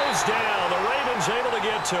he goes down. The Ravens able to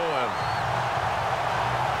get to him.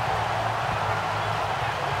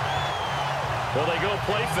 Well, they go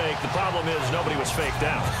play fake. The problem is nobody was faked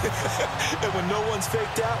out. And when no one's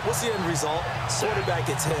faked out, what's the end result? Quarterback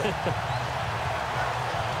gets hit.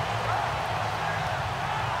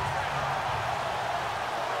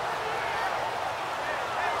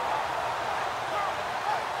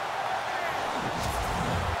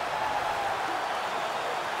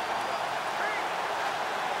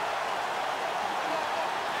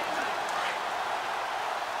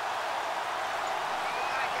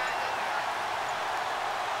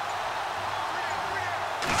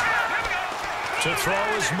 To throw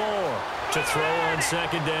is more. To throw on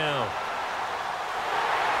second down.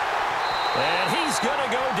 And he's going to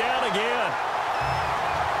go down again.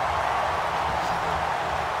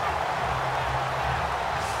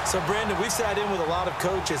 So, Brandon, we've sat in with a lot of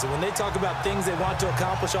coaches, and when they talk about things they want to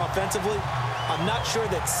accomplish offensively, I'm not sure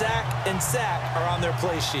that sack and sack are on their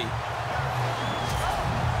play sheet.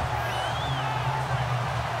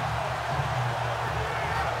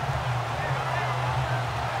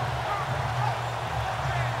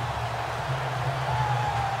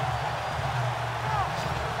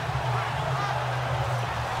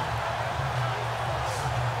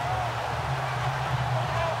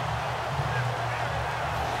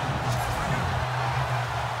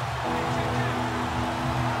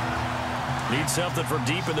 Need something from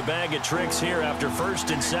deep in the bag of tricks here after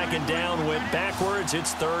first and second down went backwards.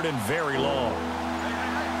 It's third and very long.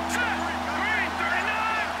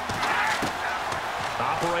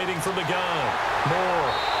 Operating from the gun.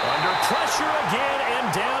 Moore under pressure again,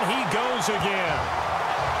 and down he goes again.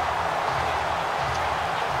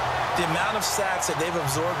 The amount of sacks that they've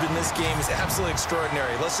absorbed in this game is absolutely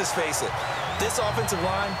extraordinary. Let's just face it. This offensive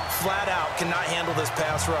line, flat out, cannot handle this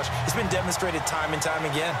pass rush. It's been demonstrated time and time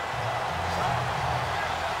again.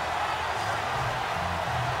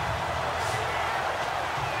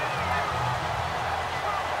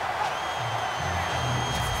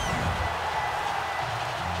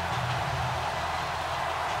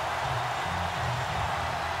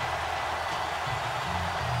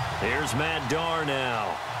 Here's Matt Darr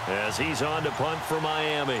now as he's on to punt for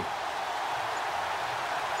Miami.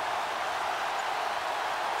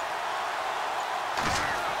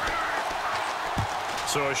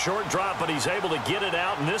 So a short drop, but he's able to get it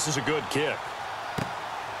out, and this is a good kick.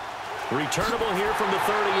 Returnable here from the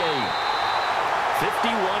 38.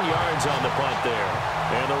 51 yards on the punt there.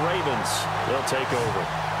 And the Ravens, they'll take over.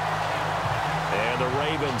 And the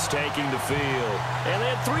Ravens taking the field. And they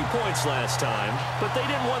had 3 points last time, but they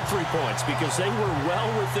didn't want 3 points because they were well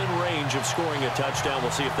within range of scoring a touchdown.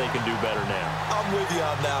 We'll see if they can do better now. I'm with you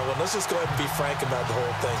on that one. Let's just go ahead and be frank about the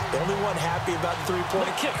whole thing. The only one happy about the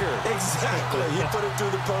 3-point kicker. Exactly. He put it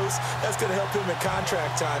through the post. That's going to help him at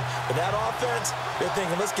contract time. But that offense, they're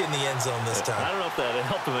thinking, let's get in the end zone this time. I don't know if that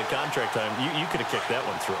helped him at contract time. You could have kicked that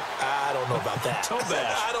one through. I don't know about that. Toe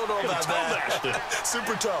bash. I don't know about that. Toe bashed it.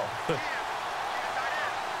 Super toe.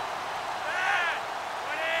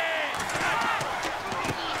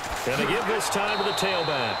 And they give this time to the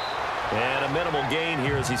tailback. And a minimal gain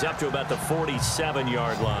here as he's up to about the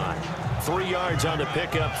 47-yard line. 3 yards on the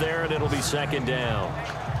pickup there, and it'll be second down.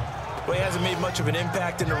 Well, he hasn't made much of an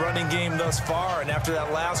impact in the running game thus far, and after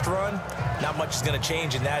that last run, not much is going to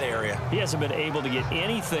change in that area. He hasn't been able to get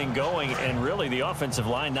anything going, and really the offensive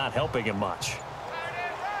line not helping him much.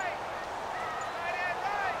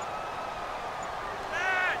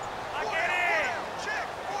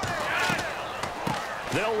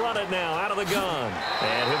 They'll run it now out of the gun.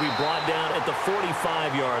 And he'll be brought down at the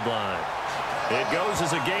 45-yard line. It goes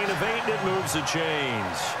as a gain of 8, and it moves the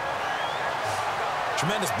chains.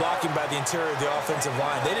 Tremendous blocking by the interior of the offensive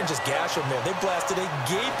line. They didn't just gash him there. They blasted a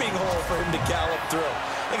gaping hole for him to gallop through.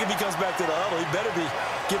 I think if he comes back to the huddle, he better be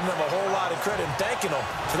giving them a whole lot of credit and thanking them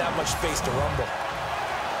for that much space to rumble.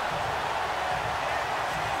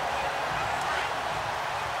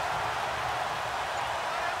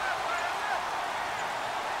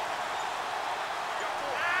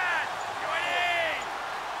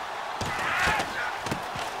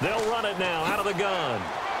 They'll run it now out of the gun.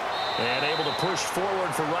 And able to push forward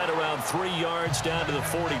for right around 3 yards down to the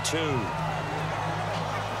 42.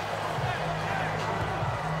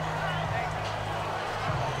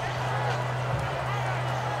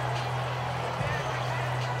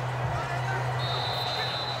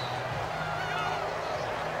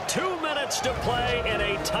 Two minutes to play in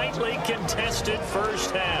a tightly contested first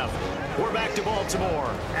half. We're back to Baltimore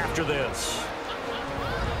after this.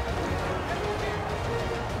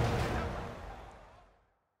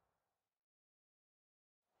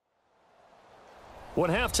 When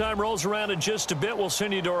halftime rolls around in just a bit, we'll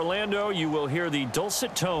send you to Orlando. You will hear the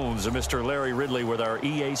dulcet tones of Mr. Larry Ridley with our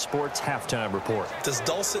EA Sports halftime report. Does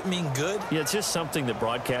dulcet mean good? Yeah, it's just something that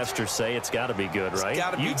broadcasters say. It's got to be good, right? It's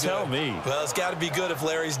got to be good. You tell me. Well, it's got to be good if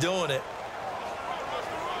Larry's doing it.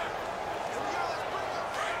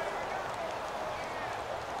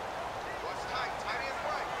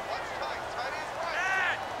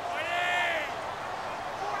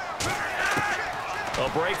 A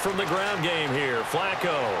break from the ground game here.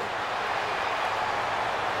 Flazko.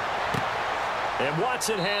 And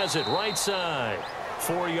Watson has it right side.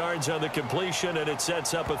 4 yards on the completion, and it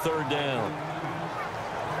sets up a third down.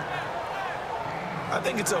 I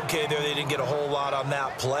think it's okay there. They didn't get a whole lot on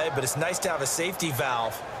that play, but it's nice to have a safety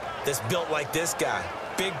valve that's built like this guy.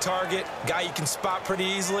 Big target, guy you can spot pretty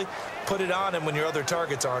easily. Put it on him when your other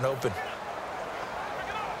targets aren't open.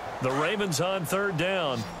 The Ravens on third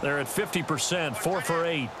down. They're at 50%, 4 for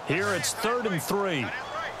 8. Here it's 3rd and 3.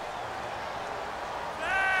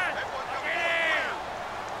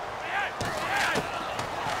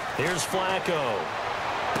 Here's Flazko.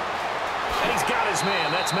 And he's got his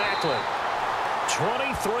man. That's Macklin.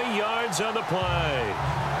 23 yards on the play.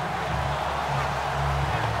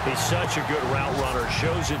 He's such a good route runner.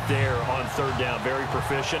 Shows it there on third down. Very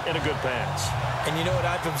proficient and a good pass. And you know what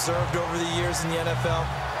I've observed over the years in the NFL?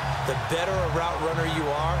 The better a route runner you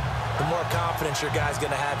are, the more confidence your guy's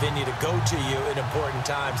going to have in you to go to you in important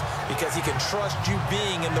times because he can trust you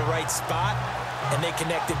being in the right spot, and they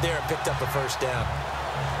connected there and picked up a first down.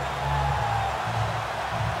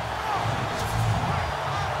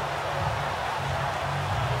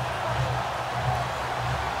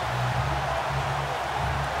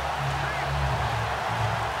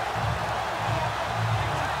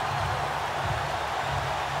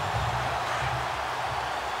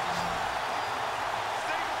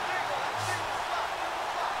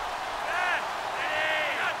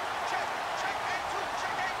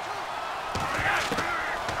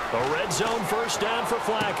 A red zone first down for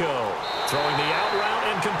Flazko. Throwing the out route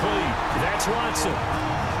and complete. That's Watson.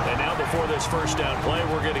 And now before this first down play,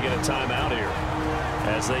 we're going to get a timeout here,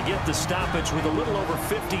 as they get the stoppage with a little over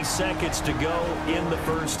 50 seconds to go in the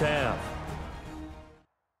first half.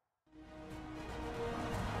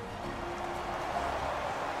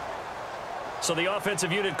 So the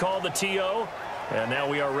offensive unit called the TO, and now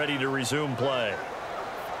we are ready to resume play.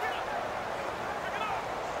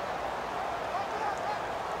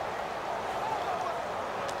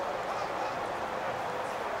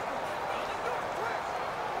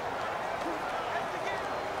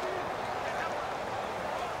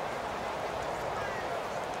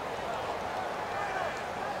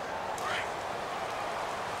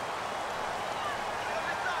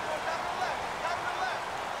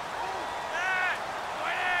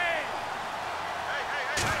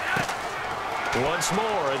 Once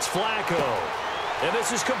more, it's Flazko. And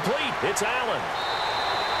this is complete. It's Allen.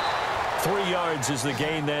 3 yards is the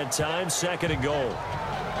gain that time. 2nd and goal.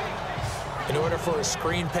 In order for a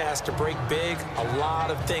screen pass to break big, a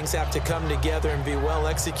lot of things have to come together and be well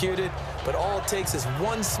executed. But all it takes is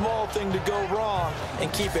one small thing to go wrong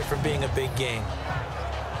and keep it from being a big gain.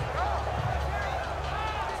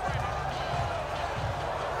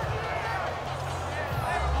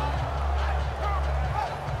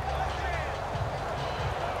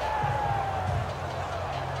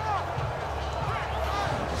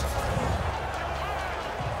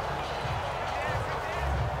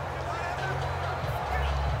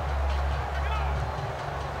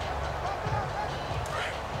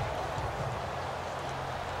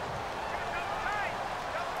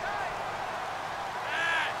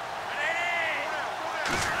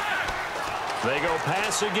 They go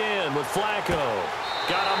pass again with Flazko.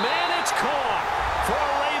 Got a man, it's caught for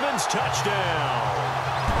a Ravens touchdown.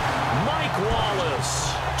 Mike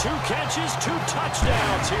Wallace, 2 catches, 2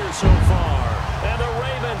 touchdowns here so far. And the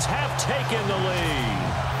Ravens have taken the lead.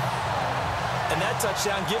 And that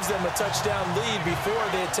touchdown gives them a touchdown lead before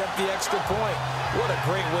they attempt the extra point. What a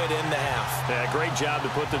great way to end the half. Yeah, great job to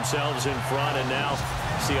put themselves in front. And now,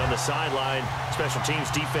 see on the sideline, special teams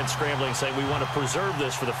defense scrambling, saying we want to preserve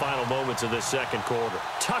this for the final moments of this second quarter.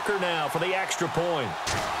 Tucker now for the extra point.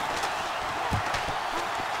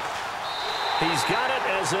 He's got it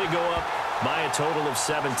as they go up by a total of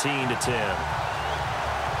 17-10.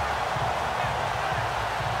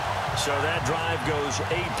 So that drive goes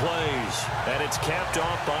 8 plays, and it's capped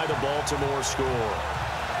off by the Baltimore score.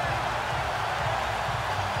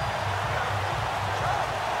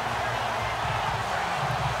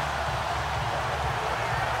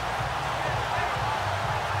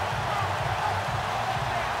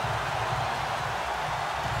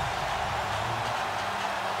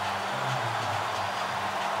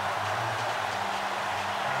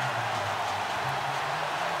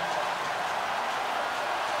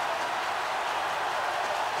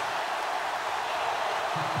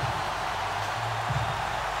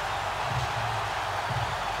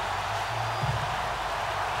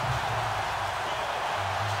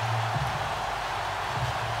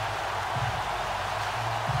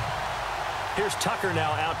 Here's Tucker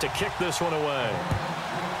now out to kick this one away.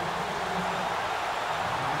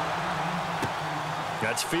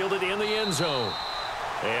 That's fielded in the end zone.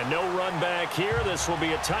 And no run back here. This will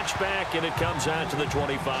be a touchback, and it comes out to the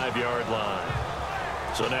 25-yard line.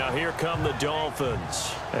 So now here come the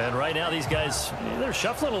Dolphins. And right now these guys, they're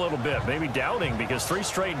shuffling a little bit, maybe doubting, because 3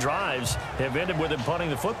 straight drives have ended with them punting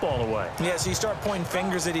the football away. Yeah, so you start pointing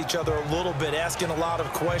fingers at each other a little bit, asking a lot of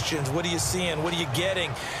questions. What are you seeing? What are you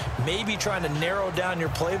getting? Maybe trying to narrow down your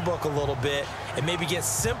playbook a little bit and maybe get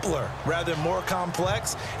simpler rather than more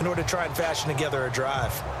complex in order to try and fashion together a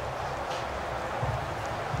drive.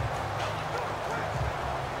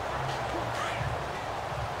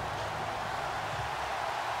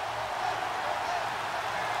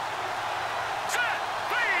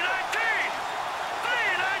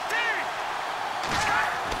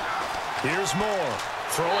 Here's Moore,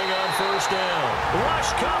 throwing on first down.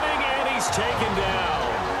 Rush coming, and he's taken down.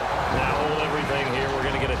 Now hold everything here. We're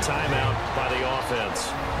going to get a timeout by the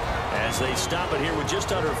offense as they stop it here with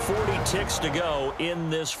just under 40 ticks to go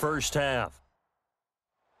in this first half.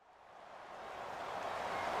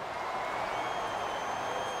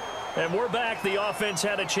 And we're back. The offense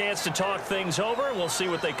had a chance to talk things over, and we'll see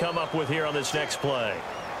what they come up with here on this next play.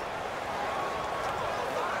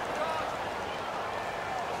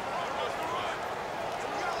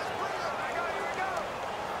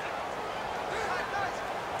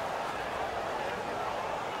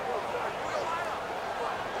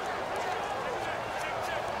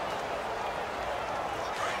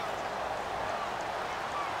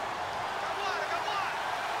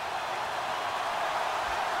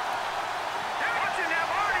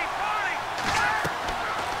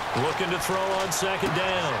 Looking to throw on second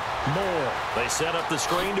down. Moore. They set up the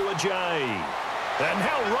screen to Ajayi. And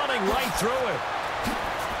now running right through it.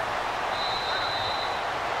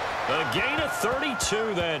 A gain of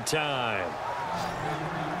 32 that time.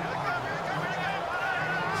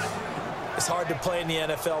 It's hard to play in the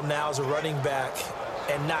NFL now as a running back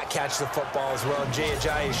and not catch the football as well. Jay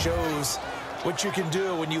Ajayi shows what you can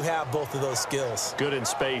do when you have both of those skills. Good in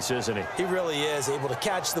space, isn't he? He really is able to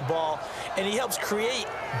catch the ball, and he helps create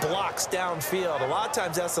blocks downfield. A lot of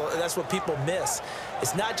times that's what people miss.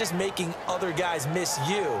 It's not just making other guys miss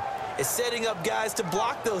you. It's setting up guys to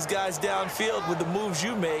block those guys downfield with the moves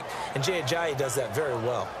you make, and Jay Ajayi does that very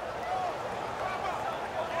well.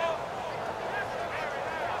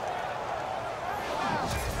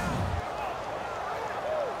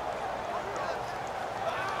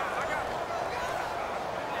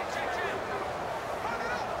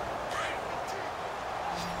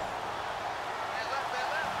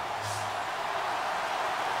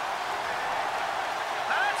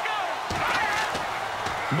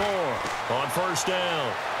 Moore on first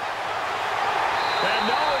down. And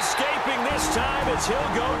no escaping this time as he'll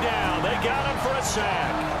go down. They got him for a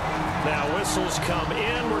sack. Now whistles come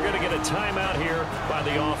in. We're going to get a timeout here by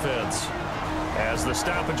the offense, as the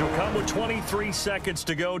stoppage will come with 23 seconds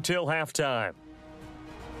to go till halftime.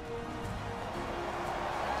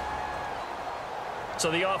 So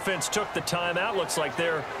the offense took the timeout. Looks like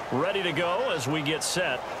they're ready to go as we get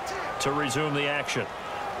set to resume the action.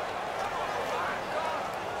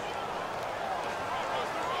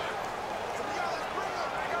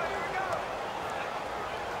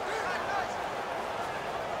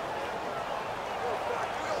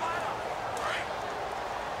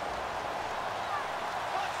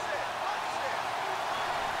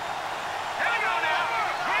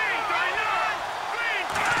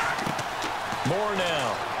 Moore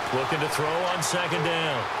now looking to throw on second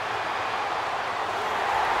down.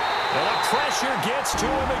 And the pressure gets to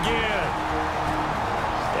him again.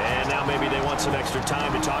 And now maybe they want some extra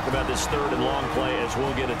time to talk about this third and long play, as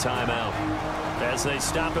we'll get a timeout, as they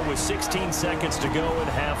stop it with 16 seconds to go in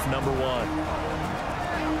half number one.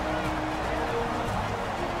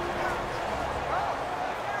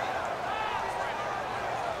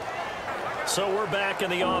 So we're back in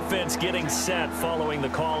the offense getting set following the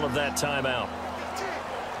call of that timeout.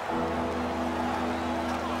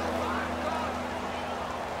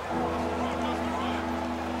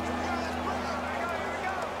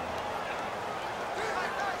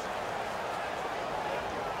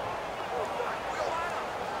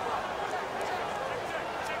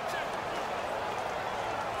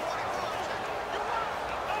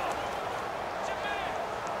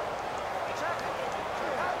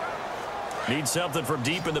 Need something from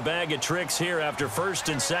deep in the bag of tricks here after first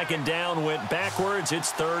and second down went backwards.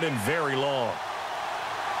 It's third and very long.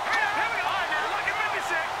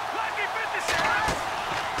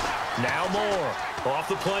 Now Moore off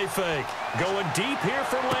the play fake. Going deep here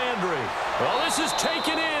for Landry. Well, this is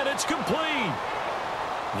taken in. It's complete.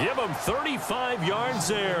 Give him 35 yards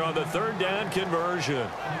there on the third down conversion.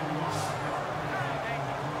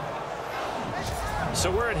 So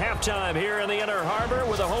we're at halftime here in the Inner Harbor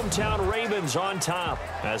with the hometown Ravens on top,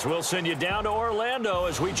 as we'll send you down to Orlando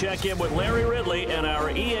as we check in with Larry Ridley and our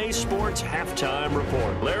EA Sports Halftime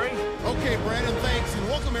Report. Larry? Okay, Brandon, thanks, and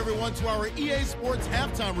welcome everyone to our EA Sports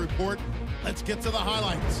Halftime Report. Let's get to the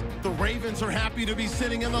highlights. The Ravens are happy to be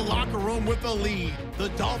sitting in the locker room with the lead. The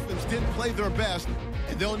Dolphins didn't play their best,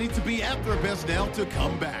 and they'll need to be at their best now to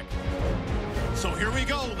come back. So here we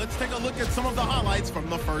go. Let's take a look at some of the highlights from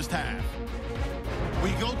the first half. We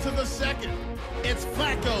go to the second. It's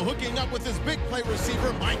Flazko hooking up with his big play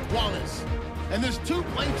receiver, Mike Wallace. And this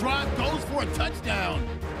two-play drive goes for a touchdown.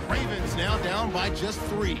 Ravens now down by just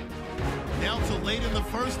 3. Now to late in the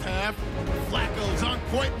first half, Flacco's on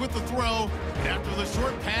point with the throw. And after the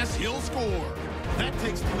short pass, he'll score. That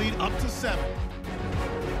takes the lead up to 7.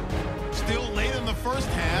 Still late in the first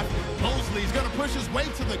half, Mosley's going to push his way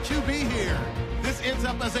to the QB here. This ends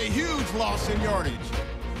up as a huge loss in yardage.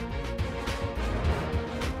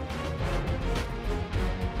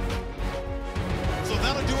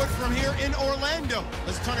 That'll do it from here in Orlando.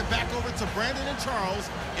 Let's turn it back over to Brandon and Charles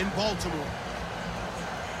in Baltimore.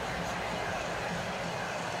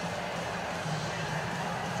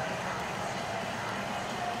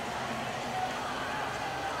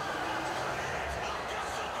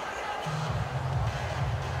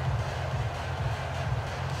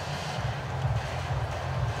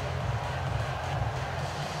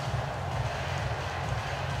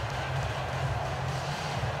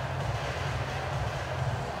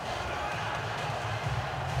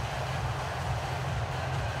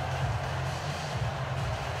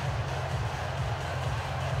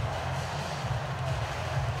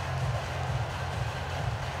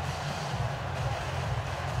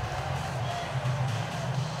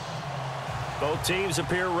 Both teams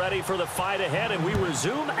appear ready for the fight ahead, and we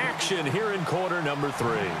resume action here in quarter number 3.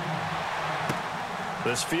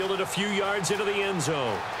 This fielded a few yards into the end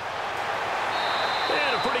zone.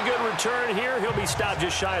 And a pretty good return here. He'll be stopped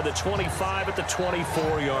just shy of the 25 at the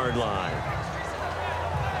 24-yard line.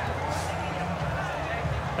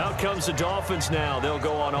 Out comes the Dolphins now. They'll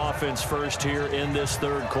go on offense first here in this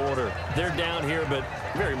third quarter. They're down here, but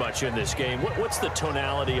very much in this game. What's the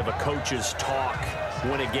tonality of a coach's talk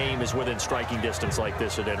when a game is within striking distance like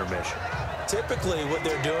this at intermission? Typically, what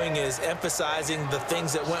they're doing is emphasizing the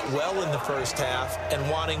things that went well in the first half and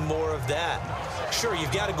wanting more of that. Sure,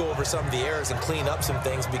 you've got to go over some of the errors and clean up some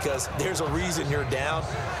things because there's a reason you're down.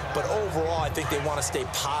 But overall, I think they want to stay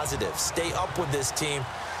positive, stay up with this team.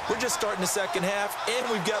 We're just starting the second half,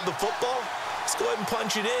 and we've got the football. Let's go ahead and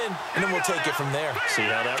punch it in, and then we'll take it from there. See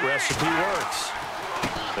how that recipe works.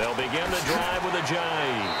 They'll begin the drive with a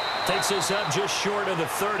jive. Takes this up just short of the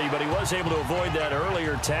 30, but he was able to avoid that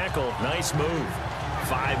earlier tackle. Nice move.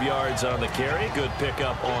 5 yards on the carry. Good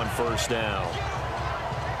pickup on first down.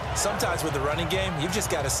 Sometimes with the running game, you've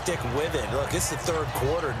just got to stick with it. Look, it's the third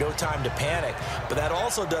quarter, no time to panic. But that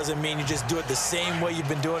also doesn't mean you just do it the same way you've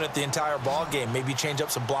been doing it the entire ball game. Maybe change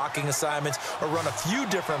up some blocking assignments or run a few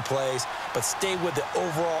different plays, but stay with the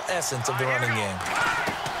overall essence of the running game.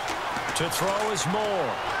 To throw is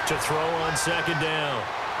Moore. To throw on second down.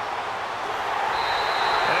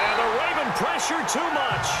 And the Raven pressure too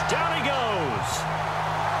much. Down he goes.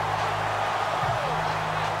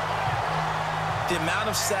 The amount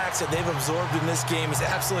of sacks that they've absorbed in this game is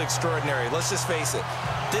absolutely extraordinary. Let's just face it.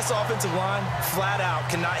 This offensive line, flat out,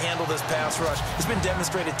 cannot handle this pass rush. It's been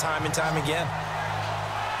demonstrated time and time again.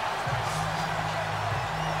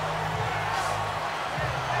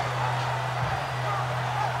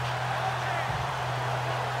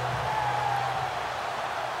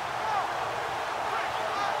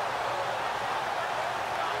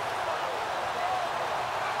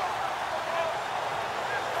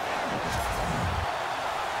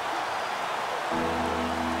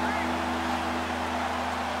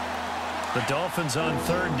 The Dolphins on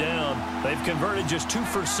third down. They've converted just 2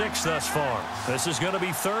 for 6 thus far. This is going to be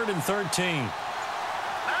 3rd and 13.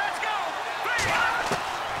 Let's go!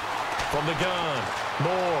 From the gun,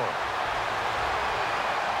 Moore.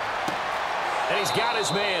 And he's got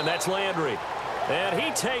his man. That's Landry. And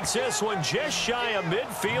he takes this one just shy of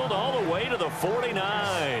midfield all the way to the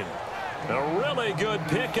 49. A really good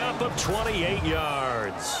pickup of 28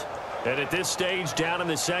 yards. And at this stage, down in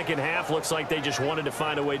the second half, looks like they just wanted to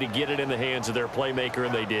find a way to get it in the hands of their playmaker,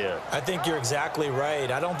 and they did. I think you're exactly right.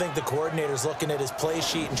 I don't think the coordinator's looking at his play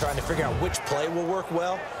sheet and trying to figure out which play will work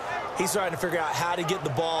well. He's trying to figure out how to get the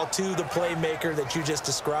ball to the playmaker that you just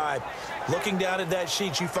described. Looking down at that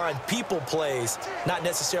sheet, you find people plays, not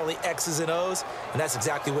necessarily X's and O's, and that's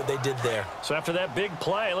exactly what they did there. So after that big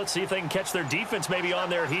play, let's see if they can catch their defense maybe on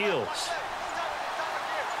their heels.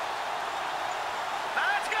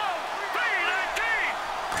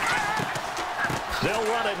 They'll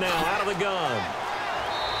run it now out of the gun.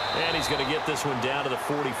 And he's going to get this one down to the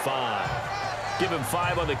 45. Give him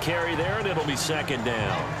 5 on the carry there, and it'll be second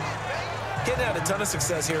down. Getting had a ton of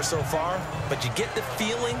success here so far, but you get the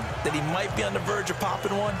feeling that he might be on the verge of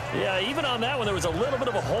popping one. Yeah, even on that one, there was a little bit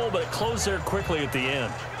of a hole, but it closed there quickly at the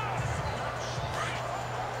end.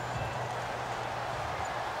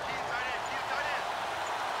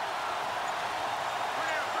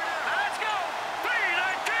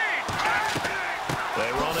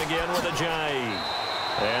 With a jive.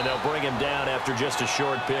 And they'll bring him down after just a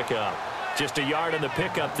short pickup. Just a yard in the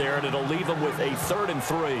pickup there, and it'll leave him with a 3rd and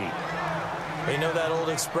 3. You know that old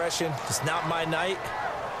expression, it's not my night?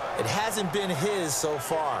 It hasn't been his so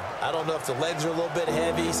far. I don't know if the legs are a little bit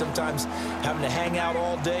heavy. Sometimes having to hang out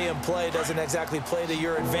all day and play doesn't exactly play to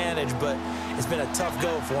your advantage, but it's been a tough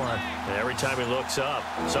go for him. And every time he looks up,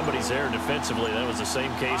 somebody's there defensively. That was the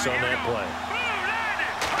same case on that play.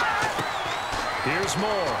 Here's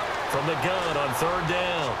Moore from the gun on 3rd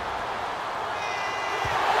down.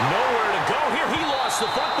 Nowhere to go here. He lost the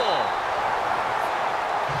football.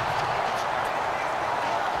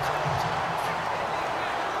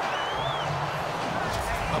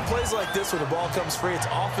 On plays like this where the ball comes free, it's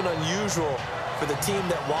often unusual for the team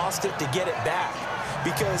that lost it to get it back.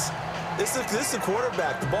 Because this is the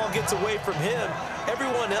quarterback. The ball gets away from him.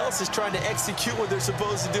 Everyone else is trying to execute what they're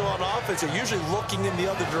supposed to do on offense. They're usually looking in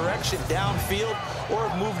the other direction, downfield, or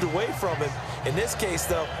have moved away from him. In this case,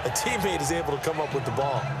 though, a teammate is able to come up with the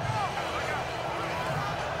ball.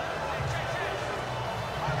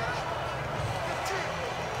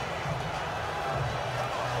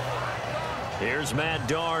 Here's Matt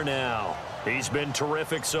Darr now. He's been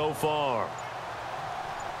terrific so far.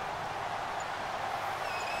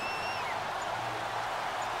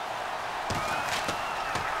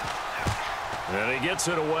 And he gets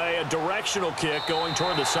it away, a directional kick going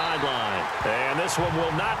toward the sideline. And this one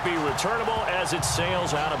will not be returnable as it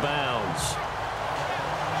sails out of bounds.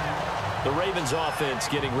 The Ravens offense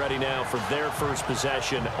getting ready now for their first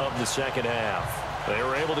possession of the second half. They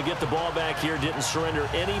were able to get the ball back here, didn't surrender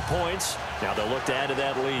any points. Now they'll look to add to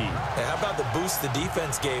that lead. And how about the boost the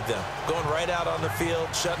defense gave them? Going right out on the field,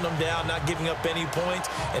 shutting them down, not giving up any points,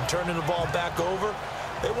 and turning the ball back over.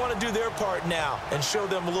 They want to do their part now and show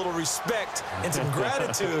them a little respect and some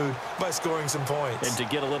gratitude by scoring some points. And to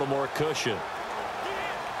get a little more cushion.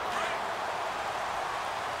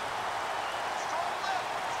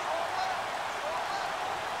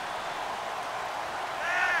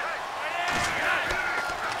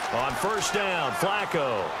 On first down,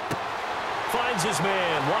 Flazko finds his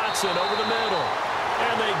man, Watson, over the middle.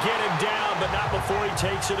 And they get him down, but not before he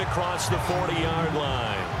takes it across the 40-yard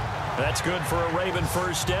line. That's good for a Raven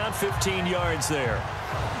first down, 15 yards there.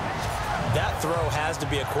 That throw has to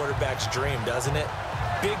be a quarterback's dream, doesn't it?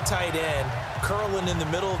 Big tight end, curling in the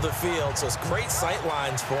middle of the field, so it's great sight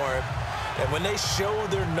lines for him. And when they show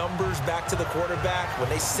their numbers back to the quarterback, when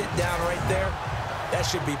they sit down right there, that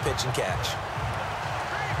should be pitch and catch.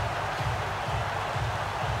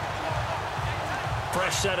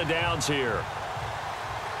 Fresh set of downs here.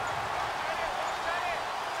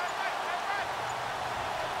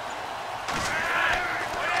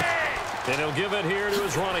 And he'll give it here to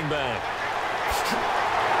his running back.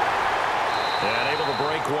 And able to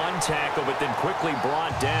break one tackle, but then quickly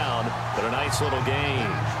brought down. But a nice little gain.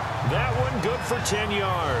 That one good for 10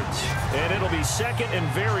 yards. And it'll be second and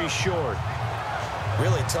very short.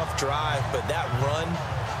 Really tough drive, but that run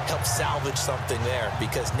helped salvage something there,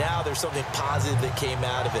 because now there's something positive that came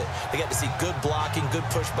out of it. They got to see good blocking, good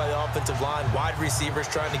push by the offensive line, wide receivers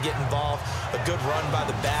trying to get involved, a good run by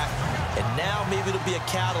the back, and now maybe it'll be a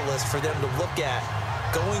catalyst for them to look at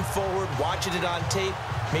going forward, watching it on tape.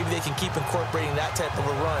 Maybe they can keep incorporating that type of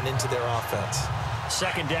a run into their offense.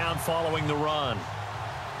 Second down following the run.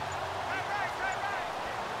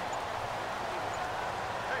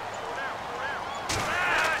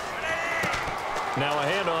 Now a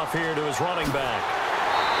handoff here to his running back.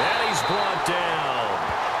 And he's brought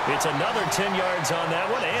down. It's another 10 yards on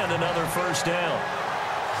that one and another first down.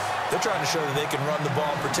 They're trying to show that they can run the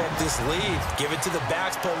ball, protect this lead, give it to the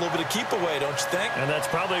backs, put a little bit of keep away, don't you think? And that's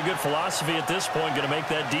probably a good philosophy at this point, going to make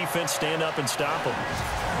that defense stand up and stop them.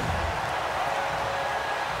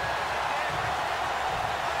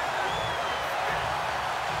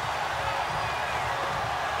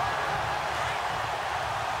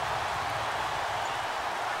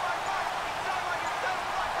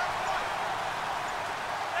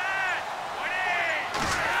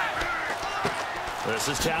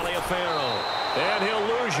 This is Taliaferro, and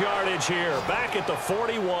he'll lose yardage here, back at the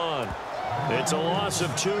 41. It's a loss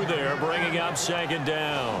of 2 there, bringing up second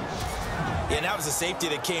down. Yeah, and that was a safety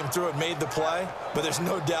that came through and made the play, but there's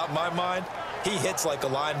no doubt in my mind, he hits like a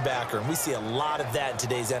linebacker, and we see a lot of that in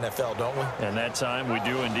today's NFL, don't we? And that time we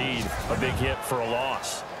do indeed. A big hit for a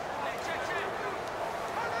loss.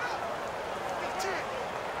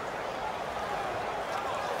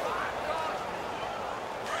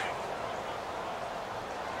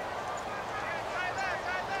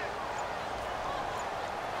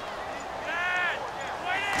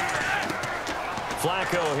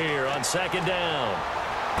 Flazko here on second down.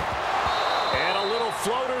 And a little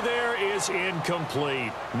floater there is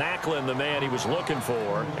incomplete. Macklin, the man he was looking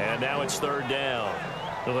for, and now it's third down.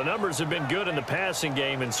 Well, the numbers have been good in the passing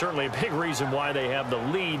game, and certainly a big reason why they have the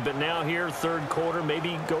lead. But now here, third quarter,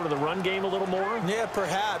 maybe go to the run game a little more? Yeah,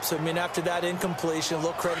 perhaps. I mean, after that incompletion, a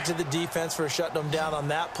little credit to the defense for shutting them down on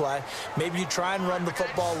that play. Maybe you try and run the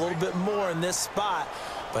football a little bit more in this spot,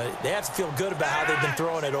 but they have to feel good about how they've been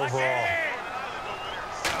throwing it overall.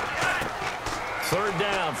 Third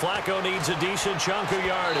down, Flazko needs a decent chunk of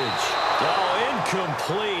yardage. Oh,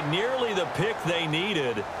 incomplete. Nearly the pick they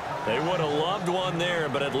needed. They would have loved one there,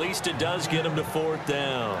 but at least it does get them to fourth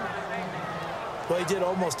down. Well, he did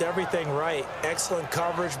almost everything right. Excellent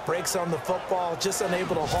coverage, breaks on the football, just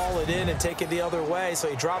unable to haul it in and take it the other way, so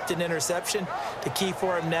he dropped an interception. The key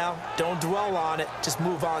for him now, don't dwell on it, just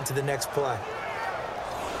move on to the next play.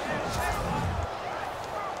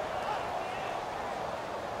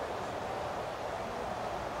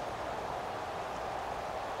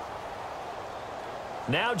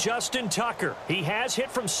 Now Justin Tucker. He has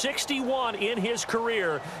hit from 61 in his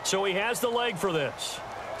career, so he has the leg for this.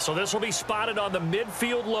 So this will be spotted on the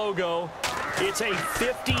midfield logo. It's a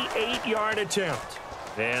 58-yard attempt.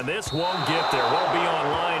 And this won't get there. Won't be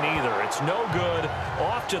on line either. It's no good.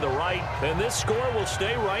 Off to the right. And this score will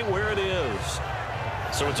stay right where it is.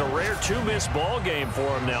 So it's a rare two-miss ball game for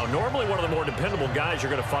him now. Normally one of the more dependable guys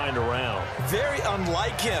you're going to find around. Very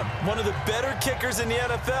unlike him. One of the better kickers in the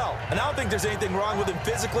NFL. And I don't think there's anything wrong with him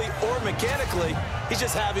physically or mechanically. He's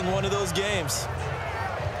just having one of those games.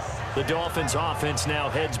 The Dolphins offense now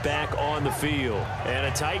heads back on the field. And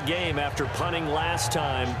a tight game after punting last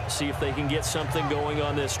time. See if they can get something going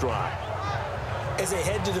on this drive. As they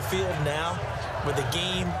head to the field now, with the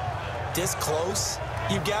game this close,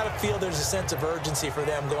 you've got to feel there's a sense of urgency for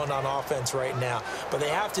them going on offense right now. But they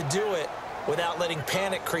have to do it without letting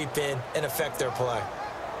panic creep in and affect their play.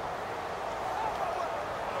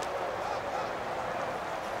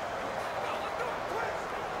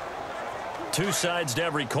 Two sides to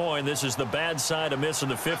every coin. This is the bad side of missing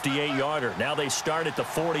the 58-yarder. Now they start at the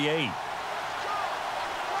 48.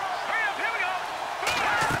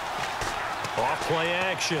 Off play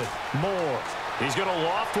action. Moore. He's going to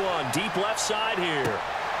loft one deep left side here.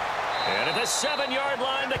 And at the 7-yard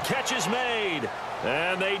line, the catch is made.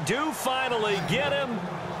 And they do finally get him,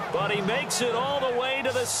 but he makes it all the way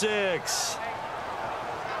to the 6.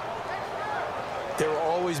 There will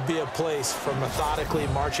always be a place for methodically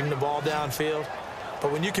marching the ball downfield.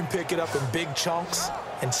 But when you can pick it up in big chunks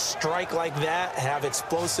and strike like that, have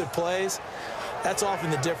explosive plays, that's often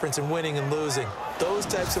the difference in winning and losing. Those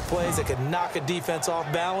types of plays that can knock a defense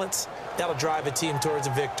off balance, that'll drive a team towards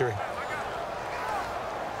a victory.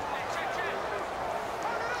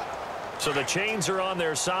 So the chains are on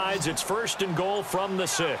their sides. It's 1st and goal from the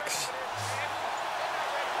 6. Here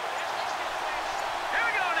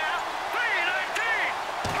we go now.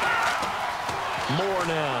 3-19. Moore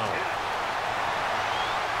now.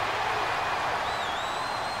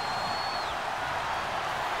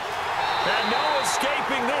 And no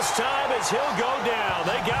escaping this time as he'll go down.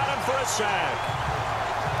 They got him for a sack.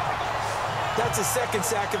 That's the 2nd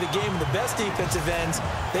sack of the game. The best defensive ends,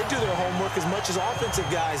 they do their homework as much as offensive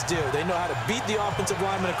guys do. They know how to beat the offensive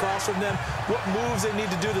lineman across from them, what moves they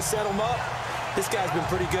need to do to set them up. This guy's been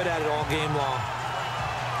pretty good at it all game long.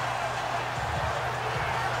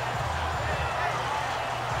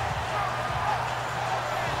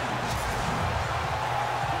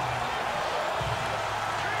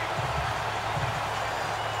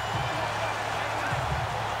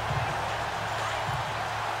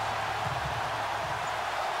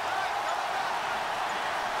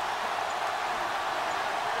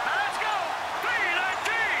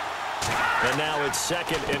 And now it's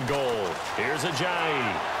 2nd and goal. Here's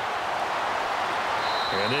Ajayi.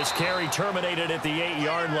 And this carry terminated at the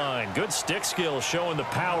 8-yard line. Good stick skill showing the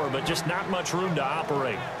power, but just not much room to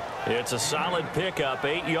operate. It's a solid pickup,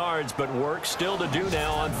 8 yards, but work still to do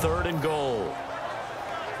now on 3rd and goal.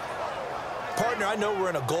 Partner, I know we're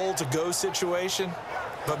in a goal-to-go situation,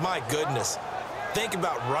 but my goodness, think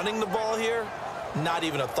about running the ball here. Not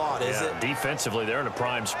even a thought, is it? Defensively, they're in a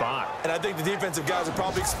prime spot. And I think the defensive guys are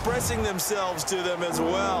probably expressing themselves to them as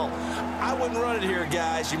well. I wouldn't run it here,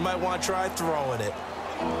 guys. You might want to try throwing it.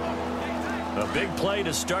 A big play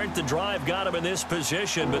to start the drive got him in this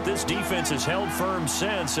position, but this defense has held firm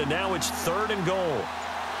since, and now it's 3rd and goal.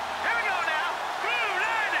 Here we go now.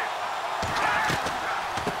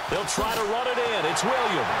 They'll try to run it in. It's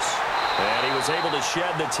Williams. And he was able to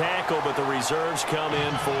shed the tackle, but the reserves come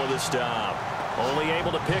in for the stop. Only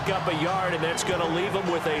able to pick up a yard, and that's going to leave him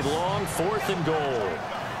with a long 4th and goal.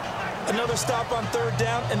 Another stop on 3rd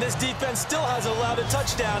down, and this defense still hasn't allowed a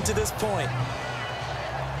touchdown to this point.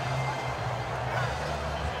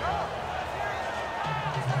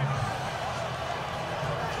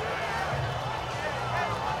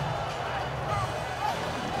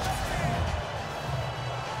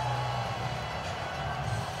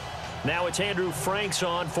 Now it's Andrew Franks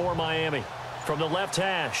on for Miami. From the left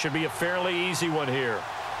hash, should be a fairly easy one here.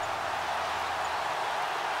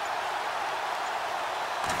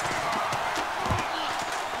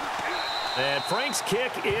 And Frank's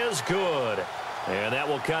kick is good. And that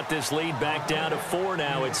will cut this lead back down to 4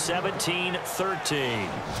 now. It's 17-13.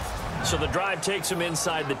 So the drive takes him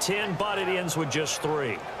inside the 10, but it ends with just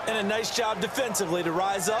 3. And a nice job defensively to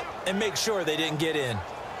rise up and make sure they didn't get in.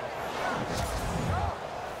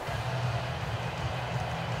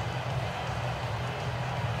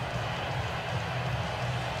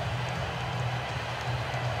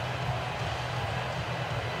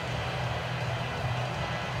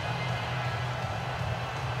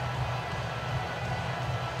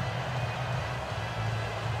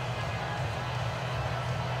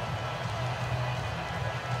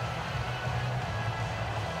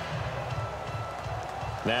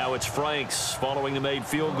 Now it's Franks following the made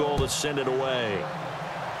field goal to send it away.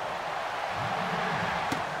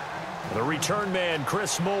 The return man,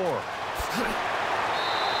 Chris Moore.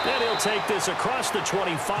 And he'll take this across the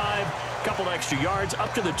 25, a couple extra yards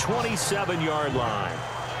up to the 27-yard line.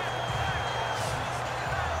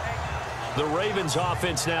 The Ravens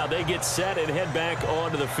offense now, they get set and head back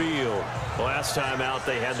onto the field. Last time out,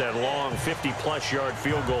 they had that long 50-plus yard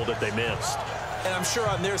field goal that they missed. And I'm sure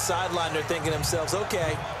on their sideline, they're thinking to themselves,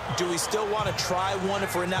 okay, do we still want to try one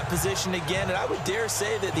if we're in that position again? And I would dare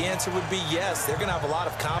say that the answer would be yes. They're going to have a lot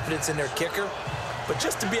of confidence in their kicker. But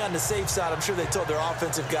just to be on the safe side, I'm sure they told their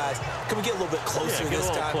offensive guys, can we get a little bit closer this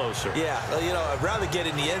time? Yeah, get a little closer. Yeah, you know, I'd rather get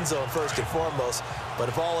in the end zone first and foremost. But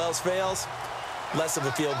if all else fails, less of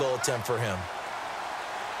a field goal attempt for him.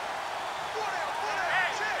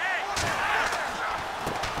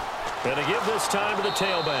 And to give this time to the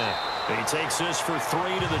tailback. He takes this for 3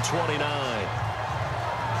 to the 29.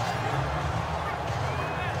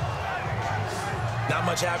 Not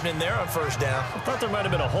much happening there on first down. I thought there might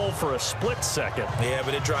have been a hole for a split second. Yeah,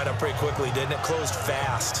 but it dried up pretty quickly, didn't it? Closed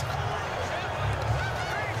fast.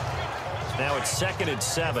 Now it's 2nd and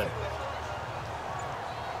 7.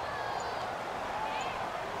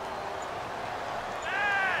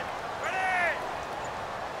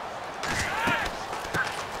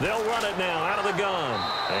 They'll run it now out of the gun.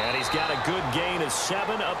 And he's got a good gain of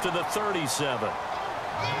 7 up to the 37.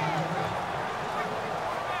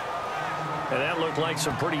 And that looked like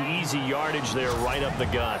some pretty easy yardage there right up the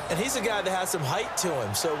gut. And he's a guy that has some height to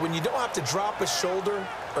him. So when you don't have to drop a shoulder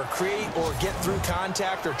or create or get through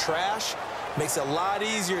contact or trash, makes it a lot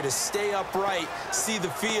easier to stay upright, see the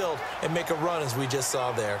field, and make a run as we just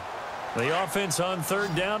saw there. The offense on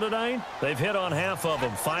 3rd down tonight, they've hit on half of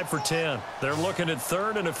them, 5 for 10. They're looking at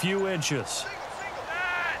 3rd and a few inches.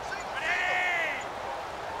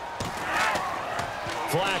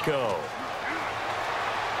 Flazko.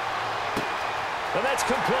 And that's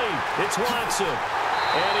complete. It's Watson.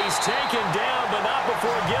 And he's taken down, but not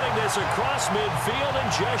before getting this across midfield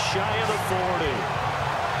and just shy of the 40.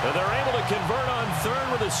 And they're able to convert on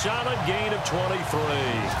 3rd with a solid gain of 23.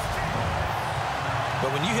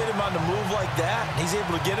 But when you hit him on the move like that, and he's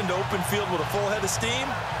able to get into open field with a full head of steam,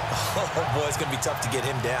 oh boy, it's going to be tough to get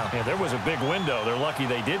him down. Yeah, there was a big window. They're lucky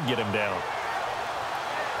they did get him down.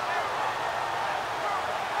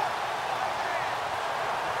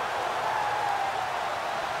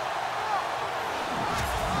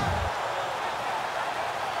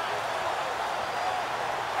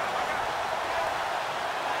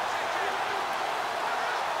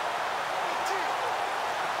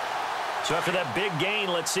 So after that big gain,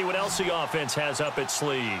 let's see what else the offense has up its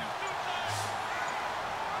sleeve.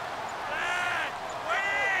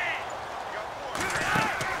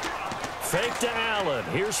 Fake to Allen.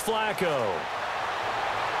 Here's Flazko.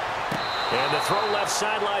 And the throw left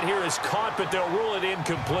sideline here is caught, but they'll rule it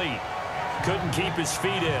incomplete. Couldn't keep his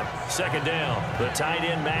feet in. 2nd down. The tight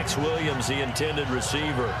end, Max Williams, the intended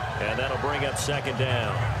receiver. And that'll bring up 2nd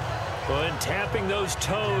down. When tapping those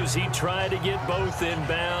toes, he tried to get both in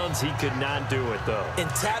bounds. He could not do it, though. In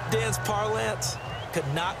tap dance parlance,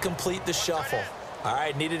 could not complete the shuffle. All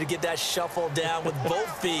right, needed to get that shuffle down with both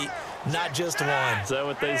feet, not just one. Is that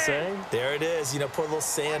what they say? There it is. You know, put a little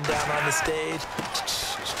sand down on the stage.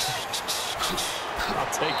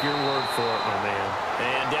 I'll take your word for it, my man.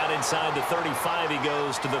 And down inside the 35, he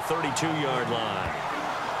goes to the 32-yard line.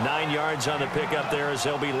 9 yards on the pickup there as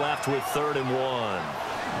they'll be left with 3rd and 1.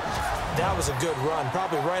 That was a good run,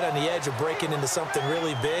 probably right on the edge of breaking into something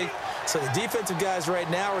really big. So the defensive guys right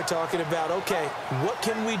now are talking about, okay, what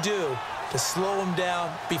can we do to slow him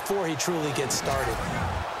down before he truly gets started?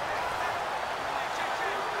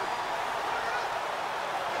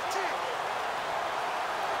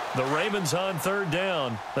 The Ravens on 3rd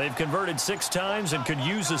down. They've converted 6 times and could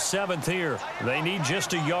use a 7th here. They need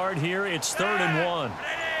just a yard here. It's 3rd and 1.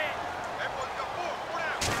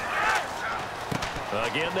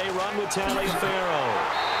 Again, they run with Taliaferro.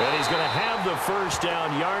 And he's going to have the first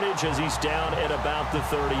down yardage as he's down at about the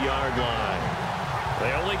 30-yard line.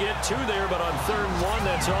 They only get 2 there, but on 3rd and 1,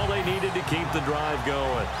 that's all they needed to keep the drive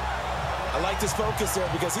going. I like his focus there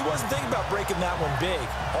because he wasn't thinking about breaking that one big.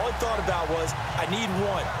 All he thought about was, I need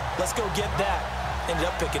 1. Let's go get that. Ended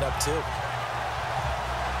up picking up 2.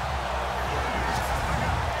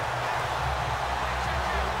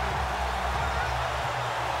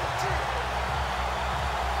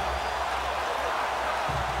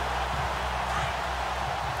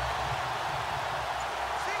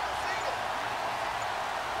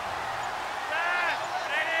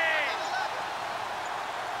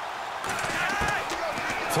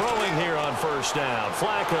 Throwing here on first down,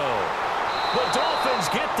 Flazko. The Dolphins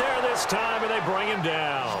get there this time, and they bring him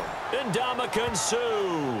down. And Ndamukong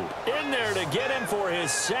Suh in there to get him for his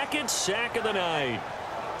 2nd sack of the night.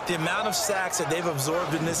 The amount of sacks that they've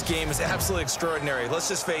absorbed in this game is absolutely extraordinary. Let's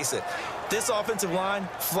just face it. This offensive line,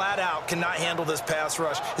 flat out, cannot handle this pass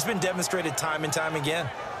rush. It's been demonstrated time and time again.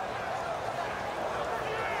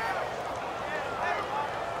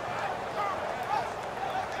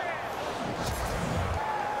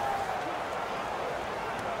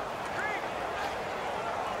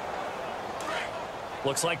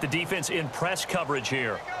 Looks like the defense in press coverage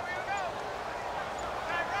here.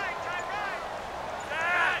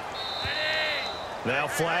 Now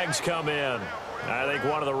flags come in. I think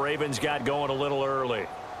one of the Ravens got going a little early.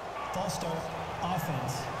 False start,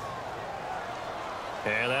 offense.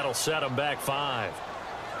 And that'll set them back 5.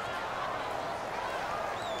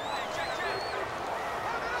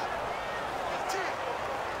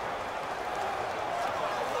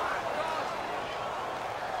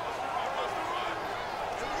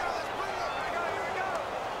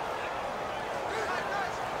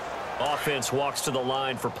 Offense walks to the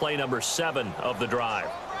line for play number 7 of the drive.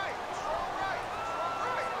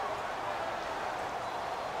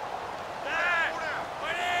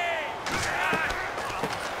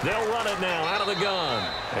 They'll run it now out of the gun.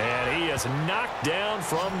 And he is knocked down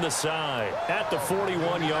from the side at the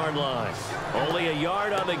 41-yard line. Only a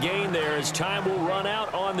yard on the gain there as time will run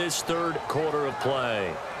out on this third quarter of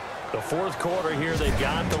play. The fourth quarter here, they've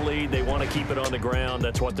got the lead. They want to keep it on the ground.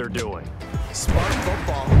 That's what they're doing. Smart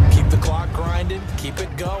football. Keep the clock grinding, keep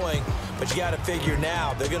it going. But you got to figure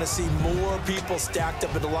now, they're going to see more people stacked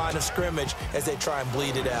up at the line of scrimmage as they try and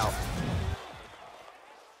bleed it out.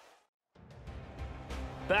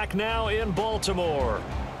 Back now in Baltimore.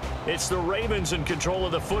 It's the Ravens in control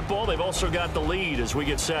of the football. They've also got the lead as we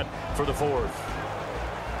get set for the fourth.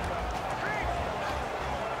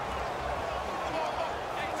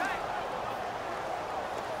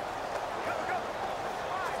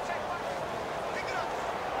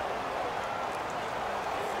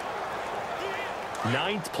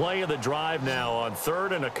 Ninth play of the drive now on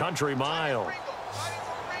 3rd and a country mile.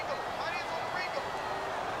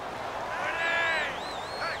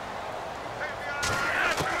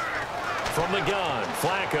 From the gun,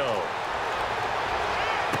 Flazko.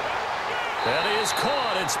 That is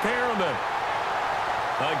caught. It's Perriman.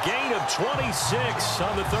 A gain of 26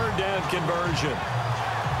 on the 3rd down conversion.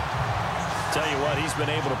 Tell you what, he's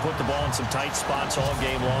been able to put the ball in some tight spots all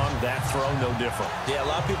game long. That throw, no different. Yeah, a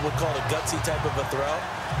lot of people would call it a gutsy type of a throw.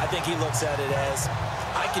 I think he looks at it as,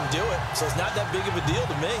 I can do it, so it's not that big of a deal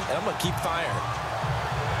to me, and I'm going to keep firing.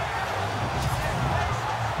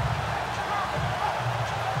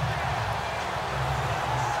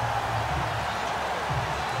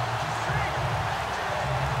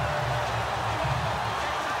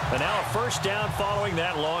 And now a first down following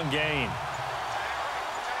that long gain.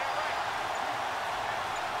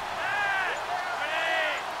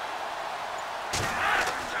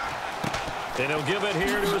 And he'll give it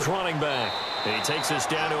here to his running back. And he takes us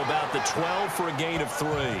down to about the 12 for a gain of 3.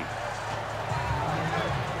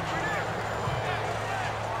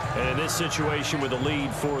 And in this situation with a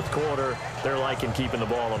lead fourth quarter, they're liking keeping the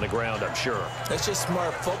ball on the ground, I'm sure. That's just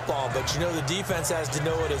smart football, but you know the defense has to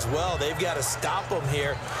know it as well. They've got to stop them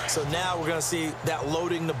here. So now we're going to see that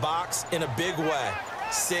loading the box in a big way.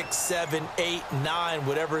 6, 7, 8, 9,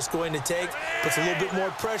 whatever it's going to take, puts a little bit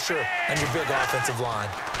more pressure on your big offensive line.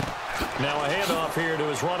 Now a handoff here to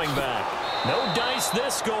his running back. No dice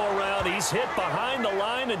this go-around. He's hit behind the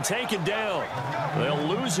line and taken down. They'll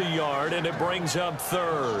lose a yard, and it brings up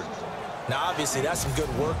 3rd. Now, obviously, that's some good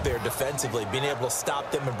work there defensively, being able to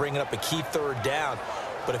stop them and bringing up a key 3rd down.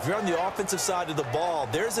 But if you're on the offensive side of the ball,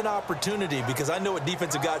 there's an opportunity, because I know what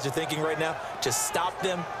defensive guys are thinking right now. Just stop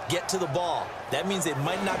them, get to the ball. That means they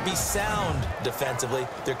might not be sound defensively.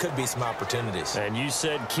 There could be some opportunities. And you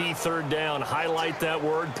said key 3rd down. Highlight that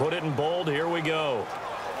word. Put it in bold. Here we go.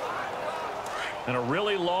 And a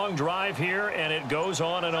really long drive here, and it goes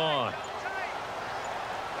on and on.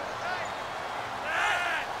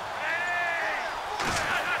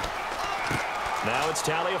 Now it's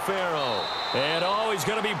Taliaferro. And, oh, he's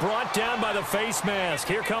going to be brought down by the face mask.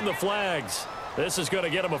 Here come the flags. This is going to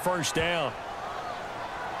get him a first down.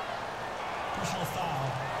 Personal foul.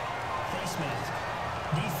 Face mask.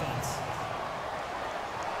 Defense.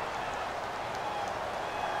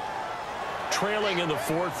 Trailing in the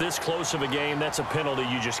fourth, this close of a game, that's a penalty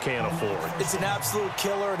you just can't afford. It's an absolute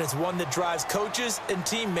killer, and it's one that drives coaches and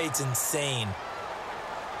teammates insane.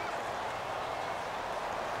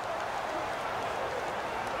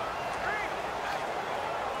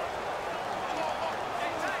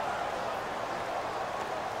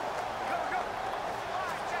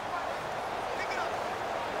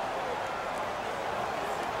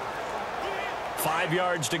 5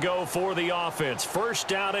 yards to go for the offense. First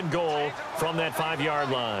down and goal from that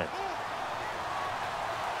 5-yard line.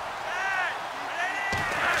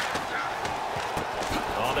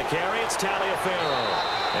 On the carry, it's Taliaferro.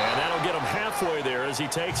 And that'll get him halfway there as he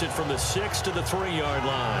takes it from the 6 to the 3-yard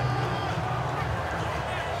line.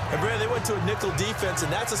 And Brad, they went to a nickel defense,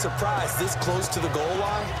 and that's a surprise this close to the goal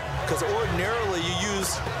line, because ordinarily you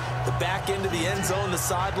use the back end of the end zone, the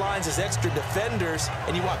sidelines as extra defenders,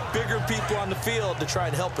 and you want bigger people on the field to try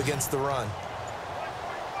and help against the run.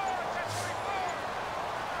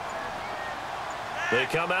 They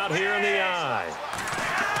come out here in the I.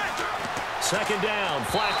 Second down,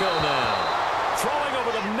 Flazko now. Throwing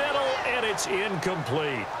over the middle, and it's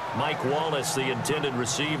incomplete. Mike Wallace, the intended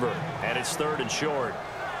receiver, and it's 3rd and short.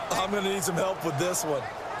 I'm going to need some help with this one.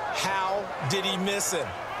 How did he miss him?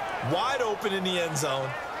 Wide open in the end zone.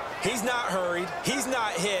 He's not hurried. He's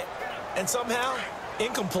not hit. And somehow,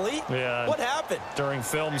 incomplete? Yeah. What happened? During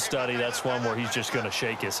film study, that's one where he's just going to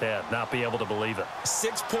shake his head, not be able to believe it.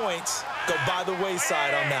 6 points go by the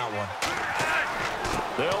wayside on that one.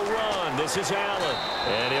 They'll run. This is Allen.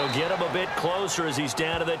 And he'll get him a bit closer as he's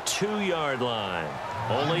down to the 2-yard line.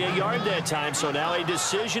 Only a yard that time, so now a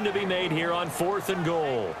decision to be made here on 4th and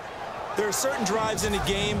goal. There are certain drives in a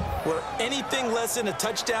game where anything less than a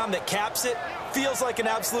touchdown that caps it feels like an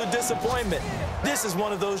absolute disappointment. This is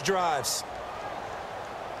one of those drives.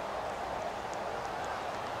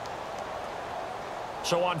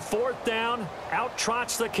 So on 4th down, out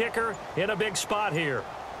trots the kicker in a big spot here.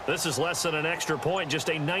 This is less than an extra point, just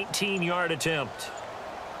a 19-yard attempt.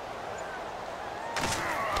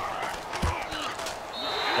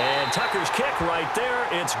 And Tucker's kick right there.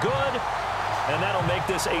 It's good. And that'll make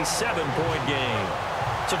this a 7-point game.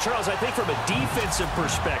 So, Charles, I think from a defensive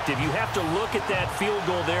perspective, you have to look at that field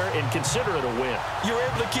goal there and consider it a win. You were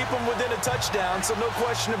able to keep them within a touchdown, so no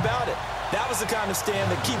question about it. That was the kind of stand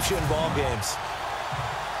that keeps you in ball games.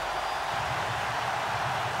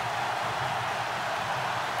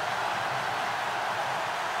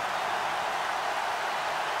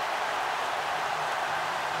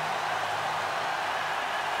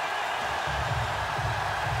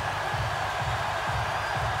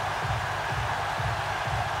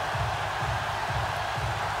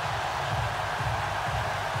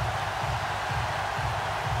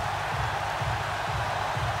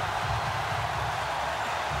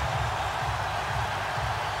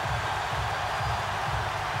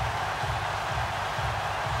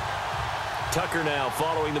 Tucker now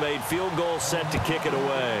following the made field goal, set to kick it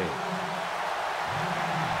away.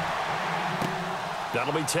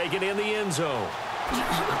 That'll be taken in the end zone.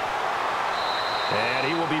 And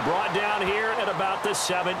he will be brought down here at about the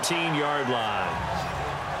 17-yard line.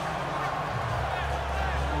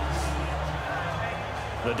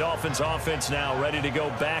 The Dolphins offense now ready to go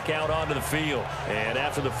back out onto the field. And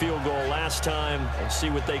after the field goal last time, let's see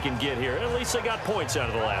what they can get here. At least they got points out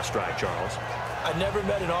of the last drive, Charles. I never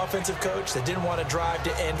met an offensive coach that didn't want to drive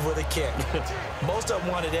to end with a kick. Most of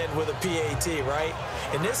them wanted to end with a PAT, right?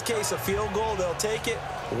 In this case, a field goal, they'll take it.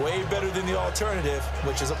 Way better than the alternative,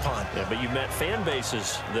 which is a punt. Yeah, but you met fan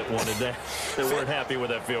bases that wanted that, that weren't happy with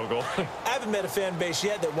that field goal. I haven't met a fan base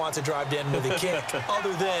yet that wants to drive to end with a kick,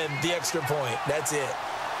 other than the extra point. That's it.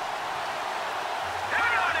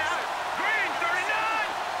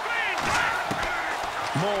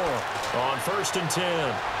 Moore on 1st and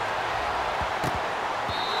 10.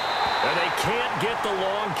 And they can't get the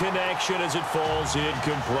long connection as it falls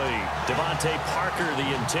incomplete. Devontae Parker, the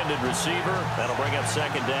intended receiver. That'll bring up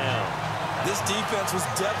 2nd down. This defense was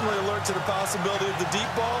definitely alert to the possibility of the deep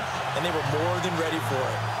ball, and they were more than ready for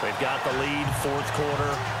it. They've got the lead, 4th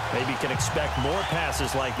quarter. Maybe can expect more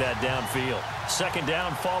passes like that downfield. 2nd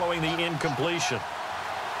down following the incompletion.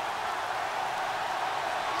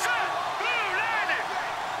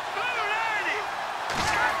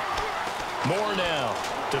 Moore now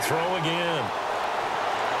to throw again.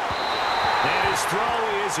 And his throw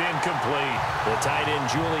is incomplete. The tight end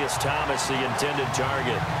Julius Thomas, the intended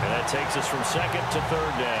target. And that takes us from 2nd to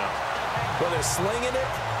 3rd down. Well, they're slinging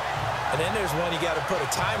it, and then there's one you got to put a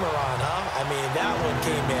timer on, huh? I mean, that one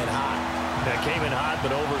came in hot. That came in hot,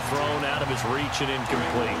 but overthrown out of his reach and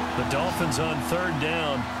incomplete. The Dolphins on 3rd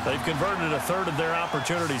down. They've converted a third of their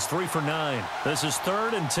opportunities, 3 for 9. This is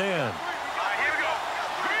 3rd and 10.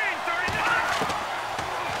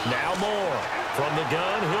 Now Moore from the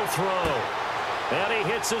gun, he'll throw. And he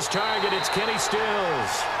hits his target. It's Kenny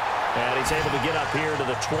Stills. And he's able to get up here to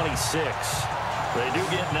the 26. They do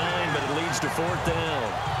get 9, but it leads to 4th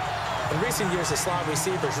down. In recent years, the slot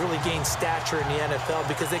receivers really gained stature in the NFL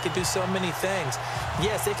because they can do so many things.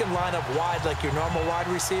 Yes, they can line up wide like your normal wide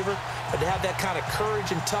receiver. but to have that kind of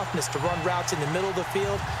courage and toughness to run routes in the middle of the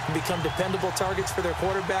field and become dependable targets for their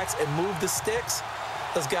quarterbacks and move the sticks,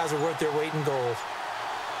 those guys are worth their weight in gold.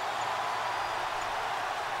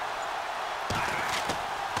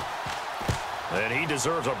 And he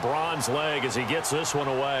deserves a bronze leg as he gets this one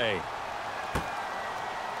away.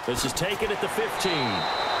 This is taken at the 15.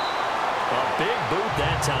 A big boot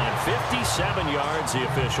that time. 57 yards the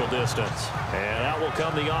official distance. And out will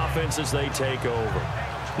come the offense as they take over.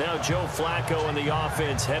 Now Joe Flacco and the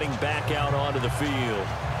offense heading back out onto the field.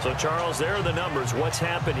 So, Charles, there are the numbers. What's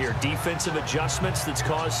happened here? Defensive adjustments that's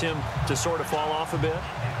caused him to sort of fall off a bit?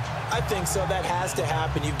 I think so. That has to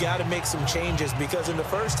happen. You've got to make some changes because in the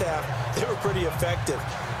first half, they were pretty effective.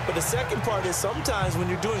 But the second part is sometimes when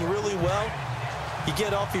you're doing really well, you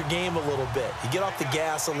get off your game a little bit. You get off the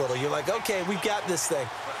gas a little. You're like, okay, we've got this thing.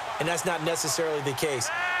 And that's not necessarily the case.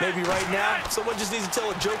 Maybe right now, someone just needs to tell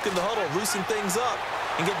a joke in the huddle, loosen things up,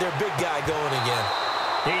 and get their big guy going again.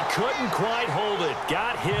 He couldn't quite hold it.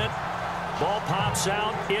 Got hit. Ball pops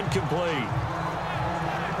out. Incomplete.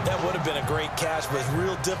 That would have been a great catch, but it's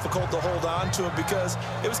real difficult to hold on to it because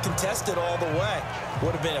it was contested all the way.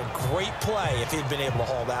 Would have been a great play if he'd been able to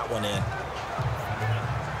haul that one in.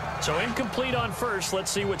 So incomplete on first.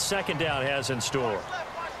 Let's see what second down has in store.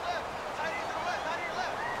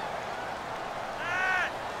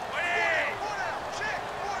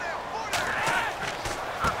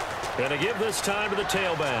 Going to give this time to the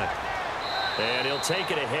tailback. And he'll take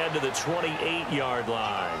it ahead to the 28-yard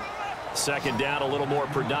line. Second down a little more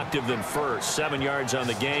productive than first. 7 yards on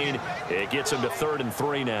the gain. It gets him to 3rd and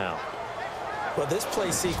 3 now. Well, this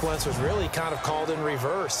play sequence was really kind of called in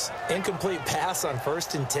reverse. Incomplete pass on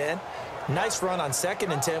 1st and 10. Nice run on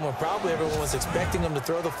 2nd and 10 when probably everyone was expecting them to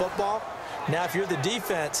throw the football. Now, if you're the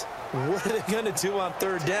defense, what are they going to do on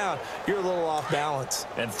 3rd down? You're a little off balance.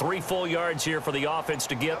 And 3 full yards here for the offense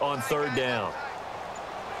to get on 3rd down.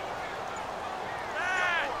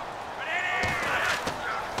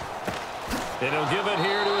 And he'll give it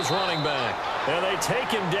here to his running back. And they take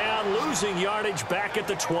him down, losing yardage back at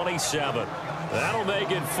the 27. That'll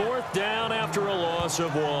make it 4th down after a loss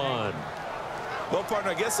of 1. Well,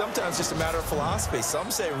 partner, I guess sometimes it's just a matter of philosophy.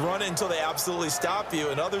 Some say run until they absolutely stop you,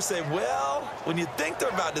 and others say, well, when you think they're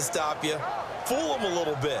about to stop you, fool them a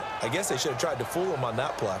little bit. I guess they should have tried to fool them on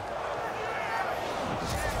that play.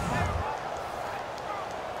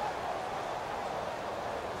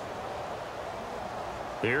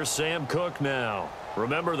 Here's Sam Cook now.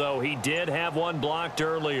 Remember, though, he did have one blocked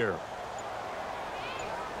earlier.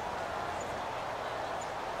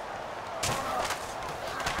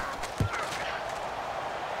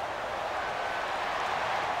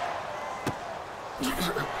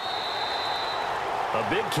 A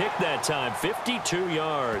big kick that time, 52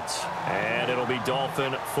 yards. And it'll be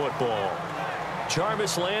Dolphin football.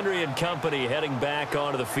 Jarvis Landry and company heading back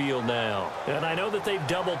onto the field now. And I know that they've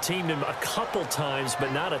double-teamed him a couple times,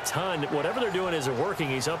 but not a ton. Whatever they're doing isn't working.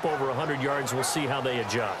 He's up over 100 yards. We'll see how they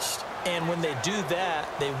adjust. And when they do that,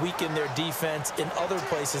 they weaken their defense in other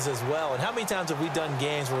places as well. And how many times have we done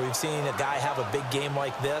games where we've seen a guy have a big game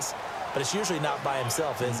like this, but it's usually not by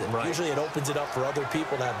himself, is it? Right. Usually it opens it up for other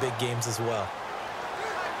people to have big games as well.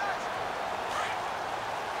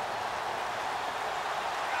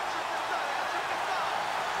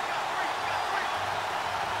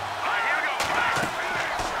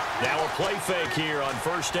 Now a play fake here on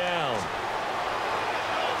 1st down.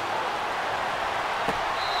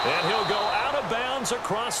 And he'll go out of bounds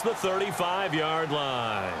across the 35-yard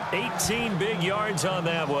line. 18 big yards on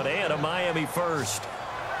that one, and a Miami first.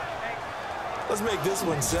 Let's make this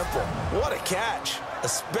one simple. What a catch,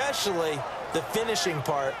 especially the finishing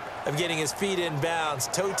part of getting his feet in bounds,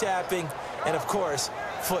 toe tapping, and, of course,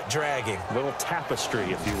 foot dragging. A little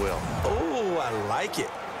tapestry, if you will. Oh, I like it.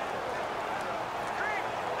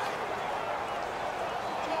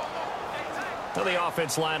 Well, the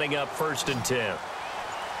offense lining up 1st and 10.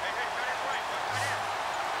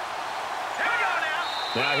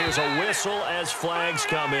 Now here's a whistle as flags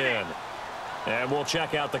come in. And we'll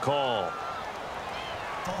check out the call.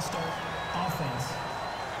 False start, offense.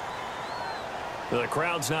 The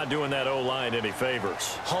crowd's not doing that O-line any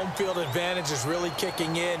favors. Home field advantage is really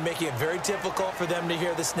kicking in, making it very difficult for them to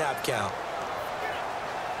hear the snap count.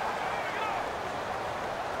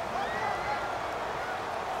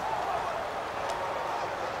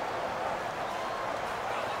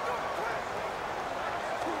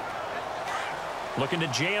 Looking to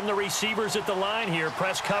jam the receivers at the line here.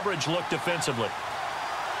 Press coverage look defensively.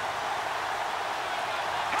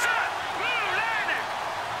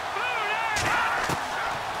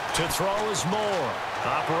 To throw is Moore,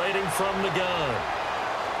 operating from the gun.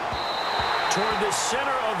 toward the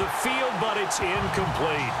center of the field, but it's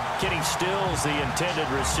incomplete. Kenny Stills, the intended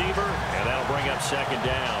receiver, and that'll bring up second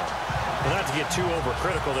down. And not to get too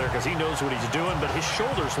overcritical there because he knows what he's doing, but his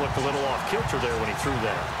shoulders looked a little off-kilter there when he threw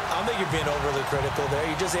that. I don't think you're being overly critical there.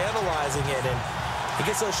 You're just analyzing it, and he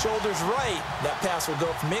gets those shoulders right. That pass will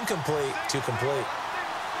go from incomplete to complete.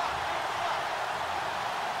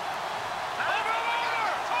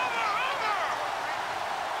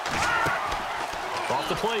 Off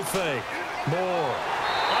the play fake. Moore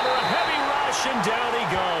under a heavy rush, and down he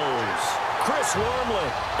goes. Chris Wormley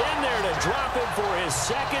in there to drop him for his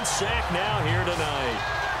second sack now here tonight.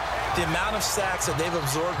 The amount of sacks that they've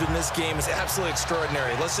absorbed in this game is absolutely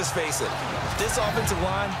extraordinary. Let's just face it. This offensive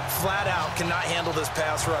line, flat out, cannot handle this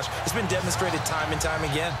pass rush. It's been demonstrated time and time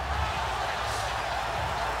again.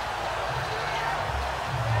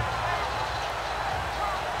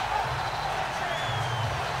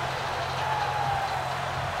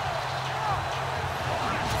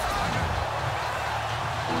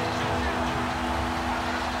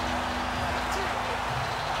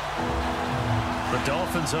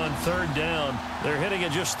 Dolphins on third down. They're hitting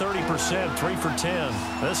at just 30%, 3 for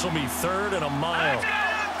 10. This will be third and a mile.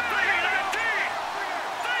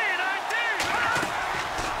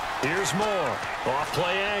 Here's Moore. Off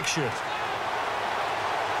play action.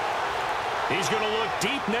 He's going to look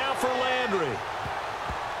deep now for Landry.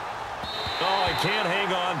 Oh, he can't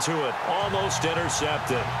hang on to it. Almost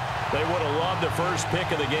intercepted. They would have loved the first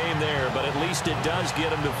pick of the game there, but at least it does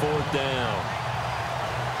get him to fourth down.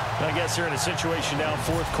 I guess they're in a situation now,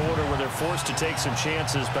 fourth quarter, where they're forced to take some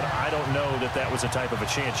chances, but I don't know that that was the type of a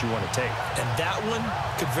chance you want to take. And that one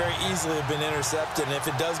could very easily have been intercepted, and if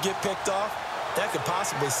it does get picked off, that could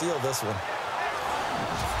possibly seal this one.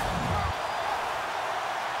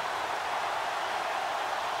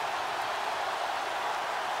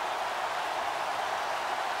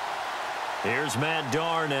 Here's Matt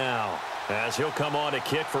Darr now, as he'll come on to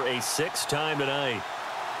kick for a sixth time tonight.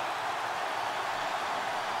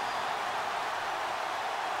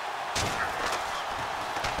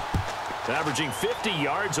 Averaging 50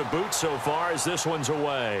 yards a boot so far as this one's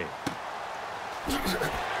away.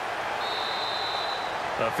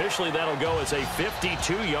 Officially, that'll go as a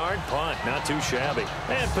 52-yard punt. Not too shabby.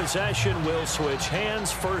 And possession will switch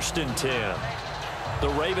hands, first and 10. The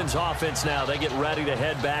Ravens offense now, they get ready to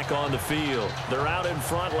head back on the field. They're out in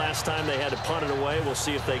front. Last time they had to punt it away. We'll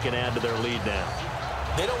see if they can add to their lead now.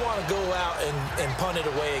 They don't want to go out and punt it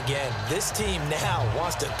away again. This team now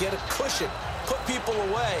wants to get a cushion, put people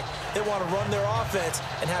away. They want to run their offense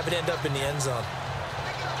and have it end up in the end zone.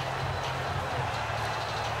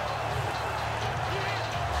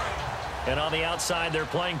 And on the outside, they're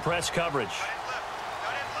playing press coverage.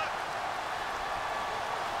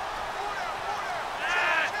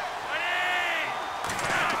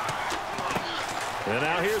 And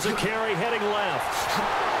now here's a carry heading left.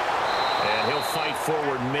 And he'll fight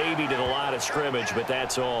forward maybe to the line of scrimmage, but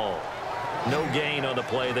that's all. No gain on the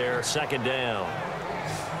play there, second down.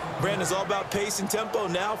 Brandon, it's all about pace and tempo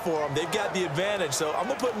now for them. They've got the advantage, so I'm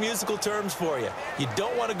going to put musical terms for you. You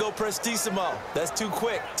don't want to go prestissimo. That's too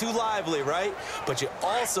quick, too lively, right? But you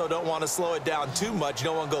also don't want to slow it down too much. You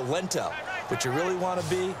don't want to go lento. What you really want to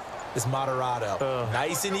be is moderato.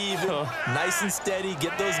 Nice and even, nice and steady,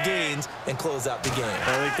 get those gains, and close out the game.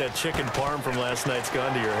 I think that chicken parm from last night's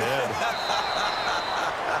gone to your head.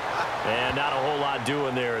 And not a whole lot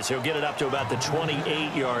doing there as he'll get it up to about the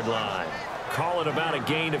 28-yard line. Call it about a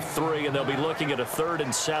gain of 3, and they'll be looking at a 3rd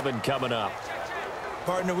and 7 coming up.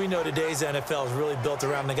 Partner, we know today's NFL is really built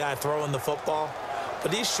around the guy throwing the football.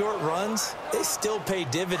 But these short runs, they still pay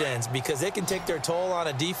dividends because they can take their toll on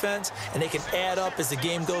a defense, and they can add up as the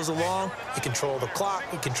game goes along. You control the clock,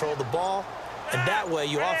 you control the ball, and that way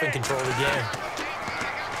you often control the game.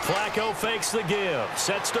 Flazko fakes the give,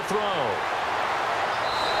 sets to throw.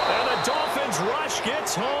 And the Dolphins rush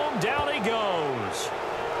gets home, down he goes.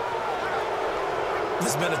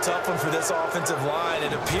 This has been a tough one for this offensive line.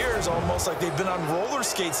 It appears almost like they've been on roller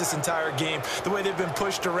skates this entire game, the way they've been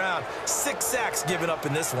pushed around. 6 sacks given up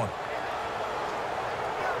in this one.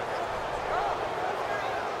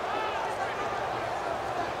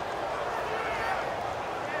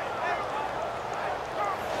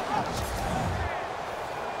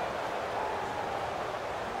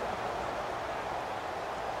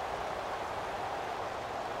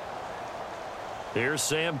 Here's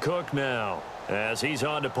Sam Cook now, as he's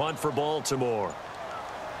on to punt for Baltimore.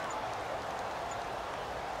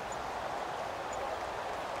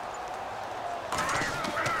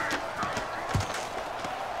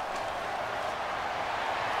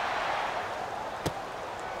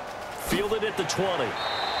 Fielded at the 20.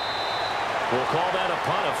 We'll call that a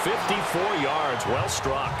punt of 54 yards. Well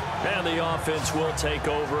struck. And the offense will take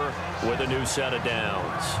over with a new set of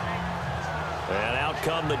downs. And out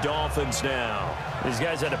come the Dolphins now. These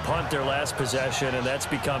guys had to punt their last possession, and that's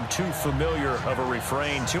become too familiar of a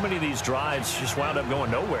refrain. Too many of these drives just wound up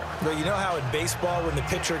going nowhere. But you know how in baseball, when the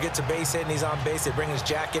pitcher gets a base hit and he's on base, they bring his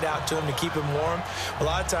jacket out to him to keep him warm? A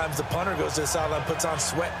lot of times the punter goes to the sideline, puts on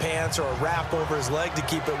sweatpants or a wrap over his leg to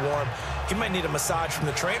keep it warm. He might need a massage from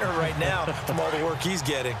the trainer right now from all the work he's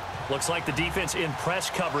getting. Looks like the defense in press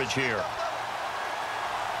coverage here.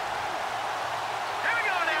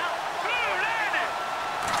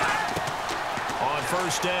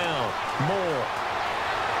 First down, Moore.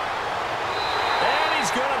 And he's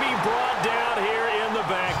going to be brought down here in the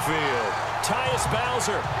backfield. Tyus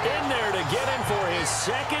Bowser in there to get him for his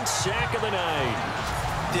second sack of the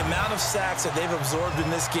night. The amount of sacks that they've absorbed in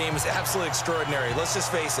this game is absolutely extraordinary. Let's just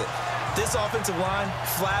face it. This offensive line,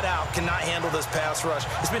 flat out, cannot handle this pass rush.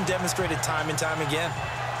 It's been demonstrated time and time again.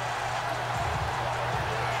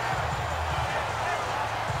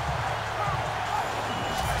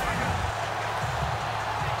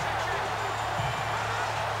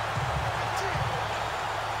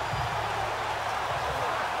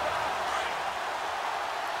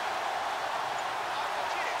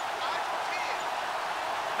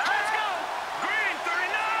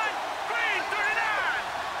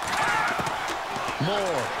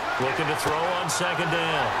 Moore looking to throw on second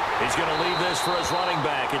down. He's going to leave this for his running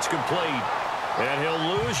back. It's complete. And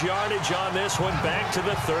he'll lose yardage on this one back to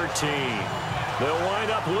the 13. They'll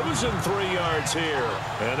wind up losing 3 yards here.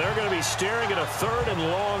 And they're going to be staring at a 3rd and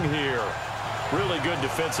long here. Really good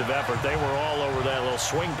defensive effort. They were all over that little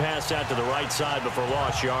swing pass out to the right side before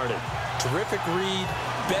lost yardage. Terrific read,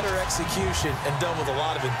 better execution, and done with a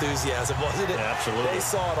lot of enthusiasm, wasn't it? Absolutely. They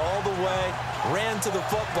saw it all the way, ran to the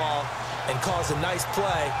football, and caused a nice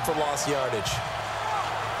play for lost yardage.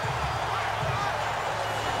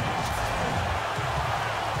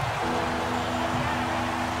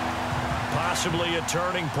 Possibly a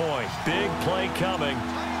turning point. Big play coming.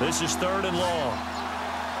 This is 3rd and long.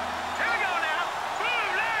 Here we go now. Boom,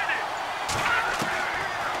 landed.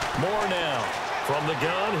 Moore now. From the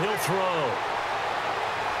gun, he'll throw.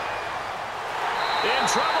 In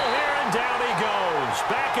trouble here, and down he goes.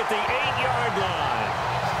 Back at the 8-yard line.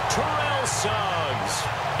 Terrell Suggs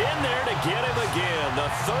in there to get him again.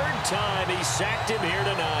 The 3rd time he sacked him here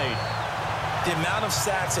tonight. The amount of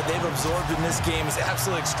sacks that they've absorbed in this game is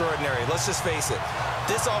absolutely extraordinary. Let's just face it.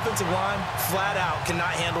 This offensive line, flat out,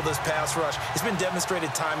 cannot handle this pass rush. It's been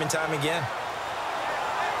demonstrated time and time again.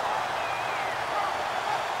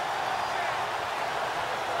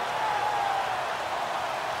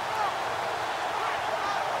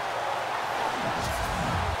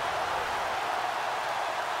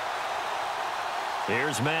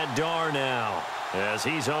 Here's Matt Darr now as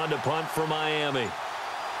he's on to punt for Miami.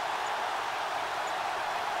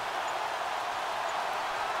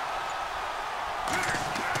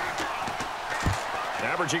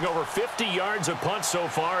 Averaging over 50 yards a punt so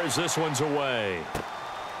far as this one's away.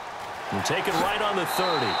 And taken right on the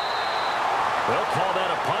 30. They'll call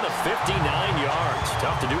that a punt of 59 yards.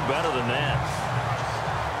 Tough to do better than that.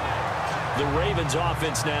 The Ravens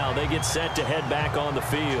offense now, they get set to head back on the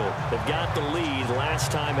field. They've got the lead. Last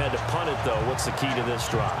time had to punt it, though. What's the key to this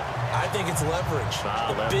drive? I think it's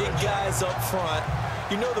leverage. Big guys up front.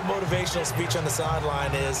 You know the motivational speech on the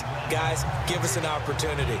sideline is, guys, give us an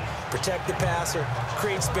opportunity. Protect the passer,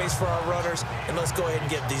 create space for our runners, and let's go ahead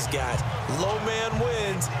and get these guys. Low man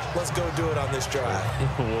wins. Let's go do it on this drive.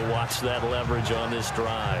 We'll watch that leverage on this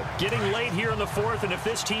drive. Getting late here in the 4th, and if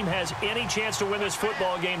this team has any chance to win this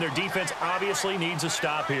football game, their defense obviously needs a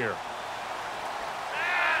stop here.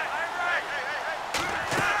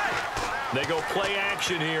 They go play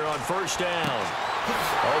action here on 1st down.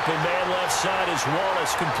 Open man left side is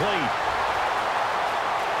Wallace, complete.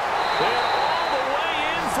 And all the way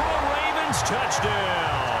in for a Ravens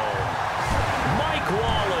touchdown. Mike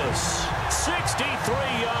Wallace, 63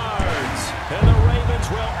 yards. And the Ravens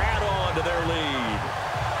will add on to their lead.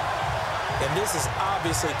 And this is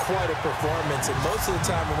obviously quite a performance. And most of the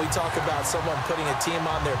time when we talk about someone putting a team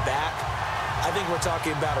on their back, I think we're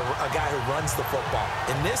talking about a guy who runs the football.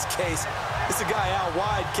 In this case, it's a guy out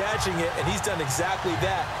wide catching it, and he's done exactly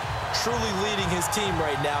that, truly leading his team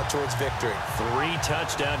right now towards victory. 3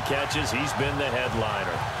 touchdown catches. He's been the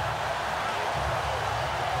headliner.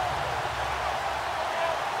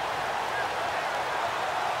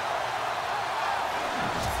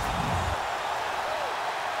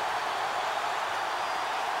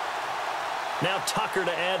 Now Tucker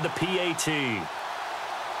to add the PAT.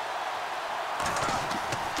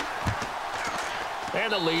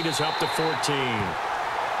 And the lead is up to 14.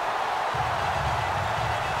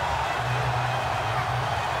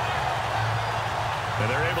 And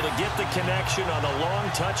they're able to get the connection on the long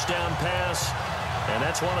touchdown pass. And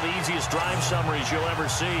that's one of the easiest drive summaries you'll ever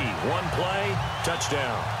see. One play,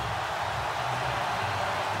 touchdown.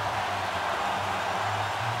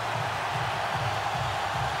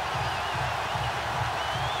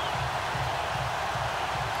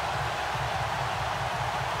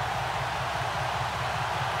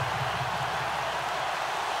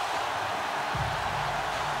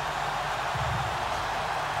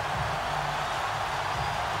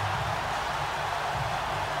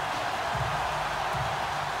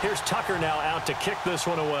 Here's Tucker now out to kick this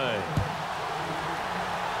one away.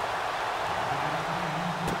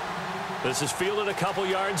 This is fielded a couple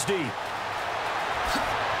yards deep.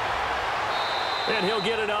 And he'll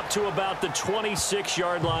get it up to about the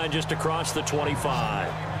 26-yard line, just across the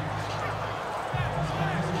 25.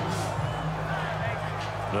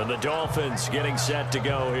 And the Dolphins getting set to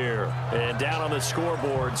go here. And down on the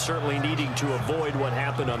scoreboard, certainly needing to avoid what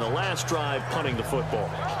happened on the last drive, punting the football.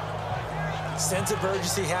 Sense of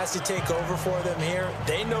urgency has to take over for them here.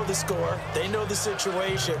 They know the score. They know the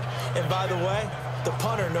situation. And by the way, the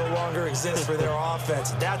punter no longer exists for their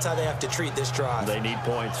offense. That's how they have to treat this drive. They need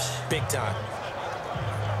points. Big time.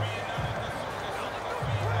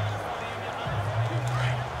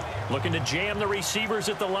 Looking to jam the receivers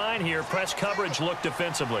at the line here. Press coverage look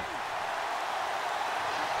defensively.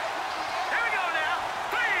 Here we go now.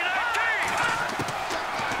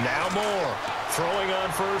 3-19. Now Moore throwing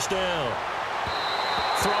on first down.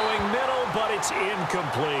 Throwing middle, but it's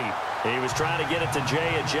incomplete. He was trying to get it to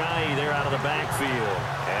Jay Ajayi there out of the backfield.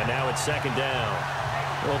 And now it's second down.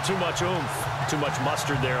 Well, too much oomph, too much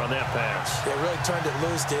mustard there on that pass. They really turned it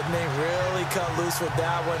loose, didn't they? Really cut loose with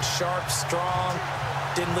that one. Sharp, strong.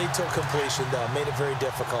 Didn't lead to a completion, though. Made it very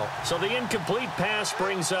difficult. So the incomplete pass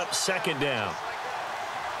brings up second down.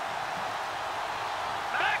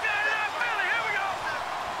 Back there, left, Billy. Here we go.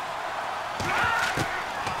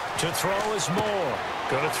 To throw is Moore.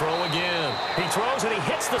 Going to throw again. He throws and he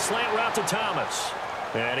hits the slant route to Thomas.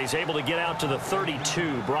 And he's able to get out to the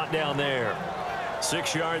 32, brought down there.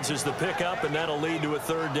 6 yards is the pickup, and that'll lead to a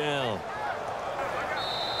third down.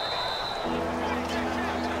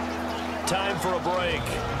 Time for a break.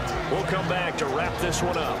 We'll come back to wrap this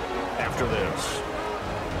one up after this.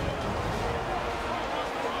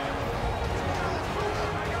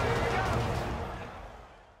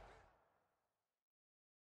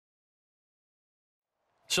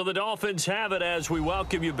 So the Dolphins have it as we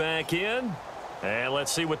welcome you back in. And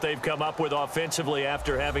let's see what they've come up with offensively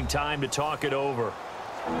after having time to talk it over.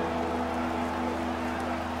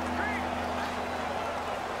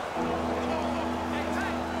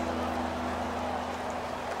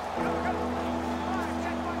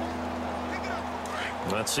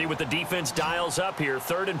 Let's see what the defense dials up here.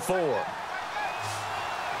 3rd and 4.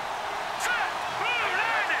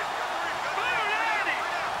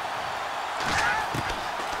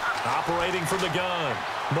 Operating from the gun.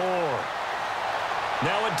 Moore.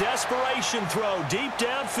 Now a desperation throw deep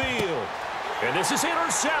downfield. And this is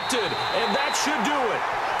intercepted. And that should do it.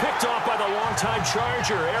 Picked off by the longtime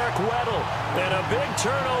Charger, Eric Weddle. And a big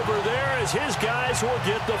turnover there as his guys will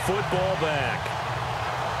get the football back.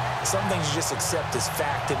 Some things you just accept as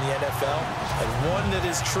fact in the NFL. And one that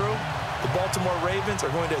is true, the Baltimore Ravens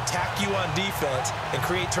are going to attack you on defense and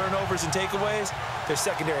create turnovers and takeaways. Their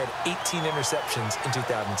secondary had 18 interceptions in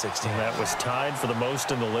 2016. And that was tied for the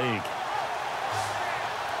most in the league.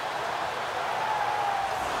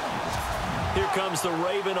 Here comes the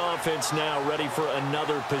Raven offense now, ready for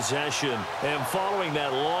another possession. And following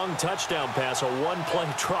that long touchdown pass, a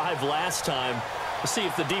one-play drive last time, let's see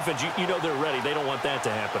if the defense, you know they're ready. They don't want that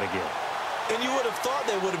to happen again. And you would have thought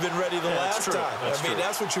they would have been ready the last time.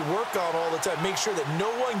 That's what you work on all the time. Make sure that no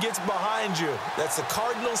one gets behind you. That's the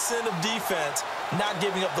cardinal sin of defense, not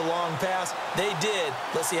giving up the long pass. They did.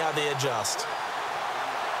 Let's see how they adjust.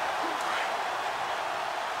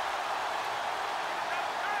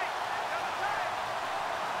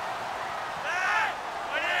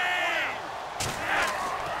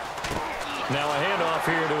 Now a handoff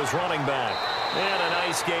here to his running back. And a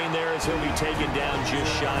nice gain there as he'll be taken down just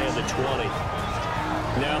shy of the 20.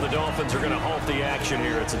 Now the Dolphins are going to halt the action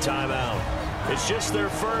here. It's a timeout. It's just their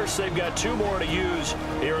first. They've got 2 more to use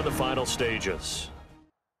here in the final stages.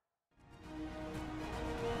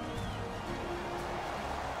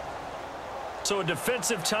 So a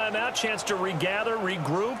defensive timeout, chance to regather,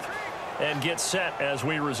 regroup, and get set as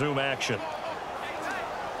we resume action.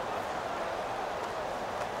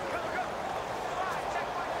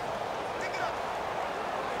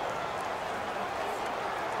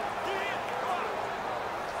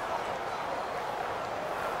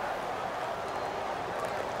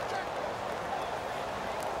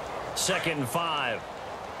 2nd and 5.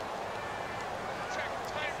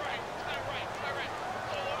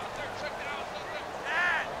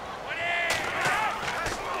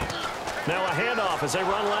 Now a handoff as they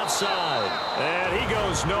run left side. And he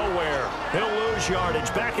goes nowhere. He'll lose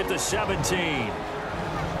yardage back at the 17.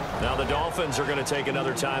 Now the Dolphins are going to take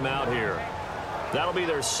another timeout here. That'll be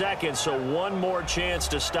their second, so one more chance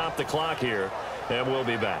to stop the clock here, and we'll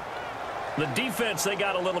be back. The defense, they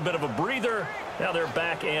got a little bit of a breather. Now they're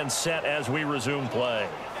back and set as we resume play.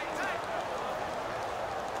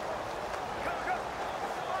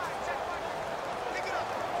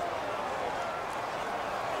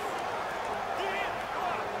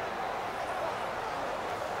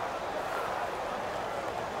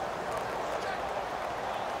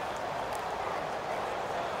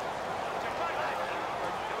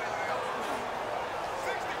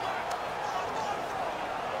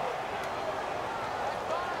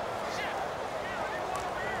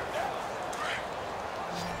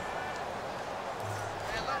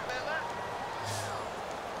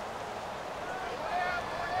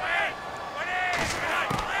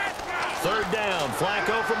 Third down,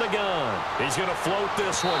 Flazko from the gun. He's going to float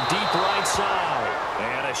this one deep right side.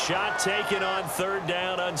 And a shot taken on 3rd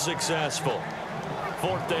down, unsuccessful.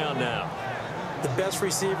 4th down now. The best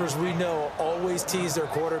receivers we know always tease their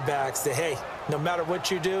quarterbacks that, hey, no matter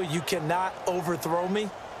what you do, you cannot overthrow me.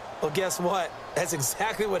 Well, guess what? That's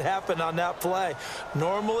exactly what happened on that play.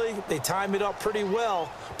 Normally, they time it up pretty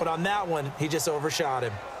well, but on that one, he just overshot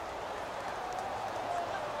him.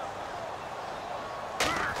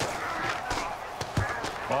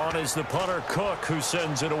 On is the punter, Cook, who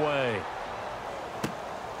sends it away.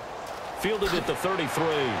 Fielded at the 33.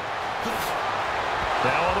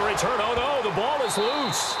 Now on the return, oh no, the ball is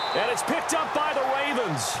loose. And it's picked up by the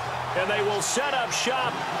Ravens. And they will set up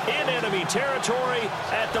shop in enemy territory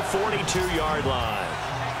at the 42-yard line.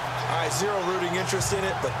 All right, zero rooting interest in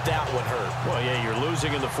it, but that one hurt. Well, yeah, you're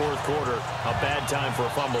losing in the 4th quarter. A bad time for a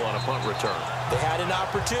fumble on a punt return. They had an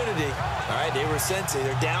opportunity. All right, they were sensing.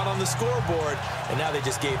 They're down on the scoreboard, and now they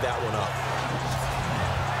just gave that one up.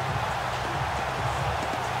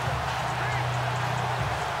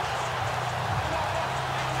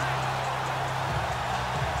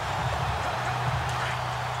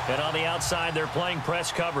 And on the outside, they're playing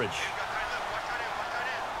press coverage.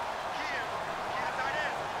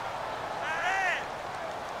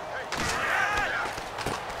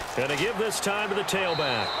 Going to give this time to the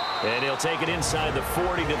tailback. And he'll take it inside the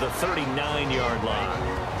 40 to the 39-yard line.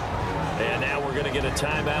 And now we're going to get a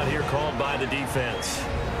timeout here called by the defense.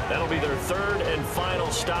 That'll be their 3rd and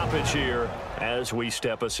final stoppage here as we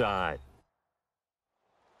step aside.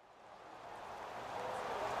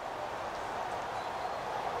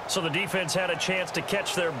 So the defense had a chance to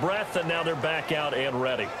catch their breath, and now they're back out and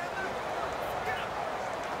ready.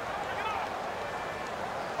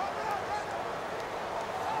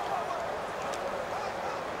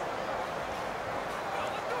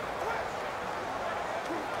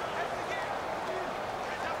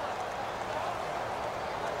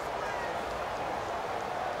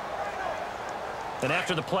 And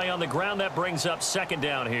after the play on the ground, that brings up 2nd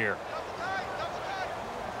down here.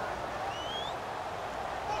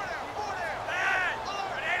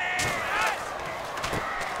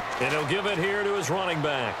 And he'll give it here to his running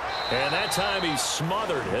back. And that time he's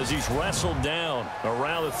smothered as he's wrestled down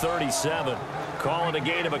around the 37. Calling a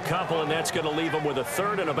gain of a couple, and that's going to leave him with a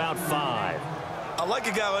 3rd and about 5. I like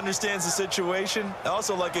a guy who understands the situation. I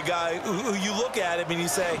also like a guy who you look at him and you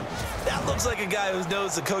say, that looks like a guy who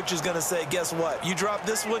knows the coach is going to say, guess what? You drop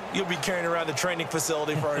this one, you'll be carrying around the training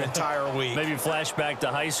facility for an entire week. Maybe flashback to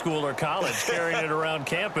high school or college, carrying it around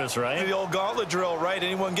campus, right? The old gauntlet drill, right?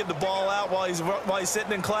 Anyone get the ball out while he's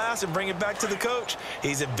sitting in class and bring it back to the coach,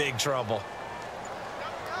 he's in big trouble.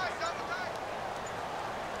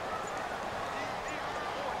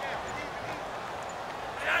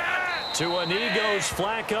 To a knee goes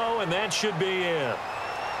Flazko, and that should be it.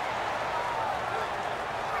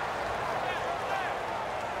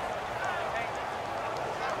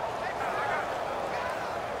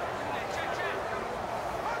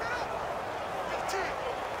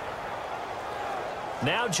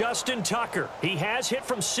 Now Justin Tucker. He has hit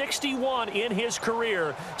from 61 in his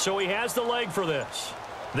career, so he has the leg for this.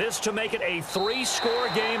 This to make it a 3-score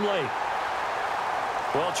game late.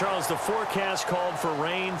 Well, Charles, the forecast called for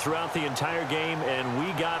rain throughout the entire game, and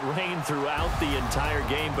we got rain throughout the entire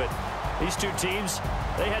game. But these two teams,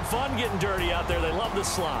 they had fun getting dirty out there. They love the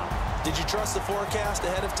slop. Did you trust the forecast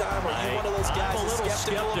ahead of time? Or are you one of those guys I'm a little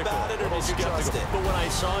skeptical about it, or did you trust it? But when I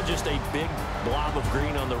saw just a big blob of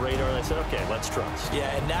green on the radar, I said, okay, let's trust. Yeah,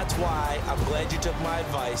 and that's why I'm glad you took my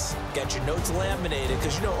advice. Got your notes laminated,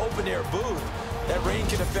 because, you know, open-air booth, that rain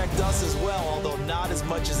can affect us as well, although not as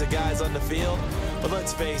much as the guys on the field. But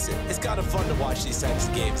let's face it, it's kind of fun to watch these types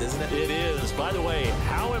of games, isn't it? It is. By the way,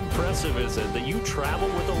 how impressive is it that you travel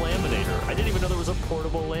with a laminator? I didn't even know there was a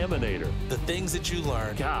portable laminator. The things that you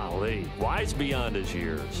learn. Golly, wise beyond his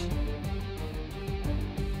years.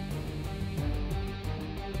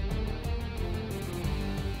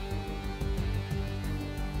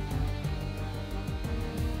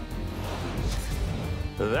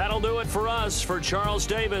 That'll do it for us. For Charles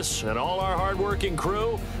Davis and all our hardworking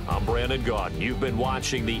crew, I'm Brandon Gaudin. You've been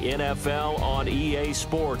watching the NFL on EA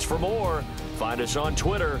Sports. For more, find us on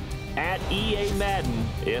Twitter at EA Madden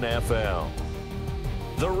NFL.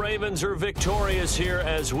 The Ravens are victorious here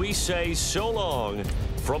as we say so long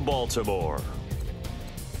from Baltimore.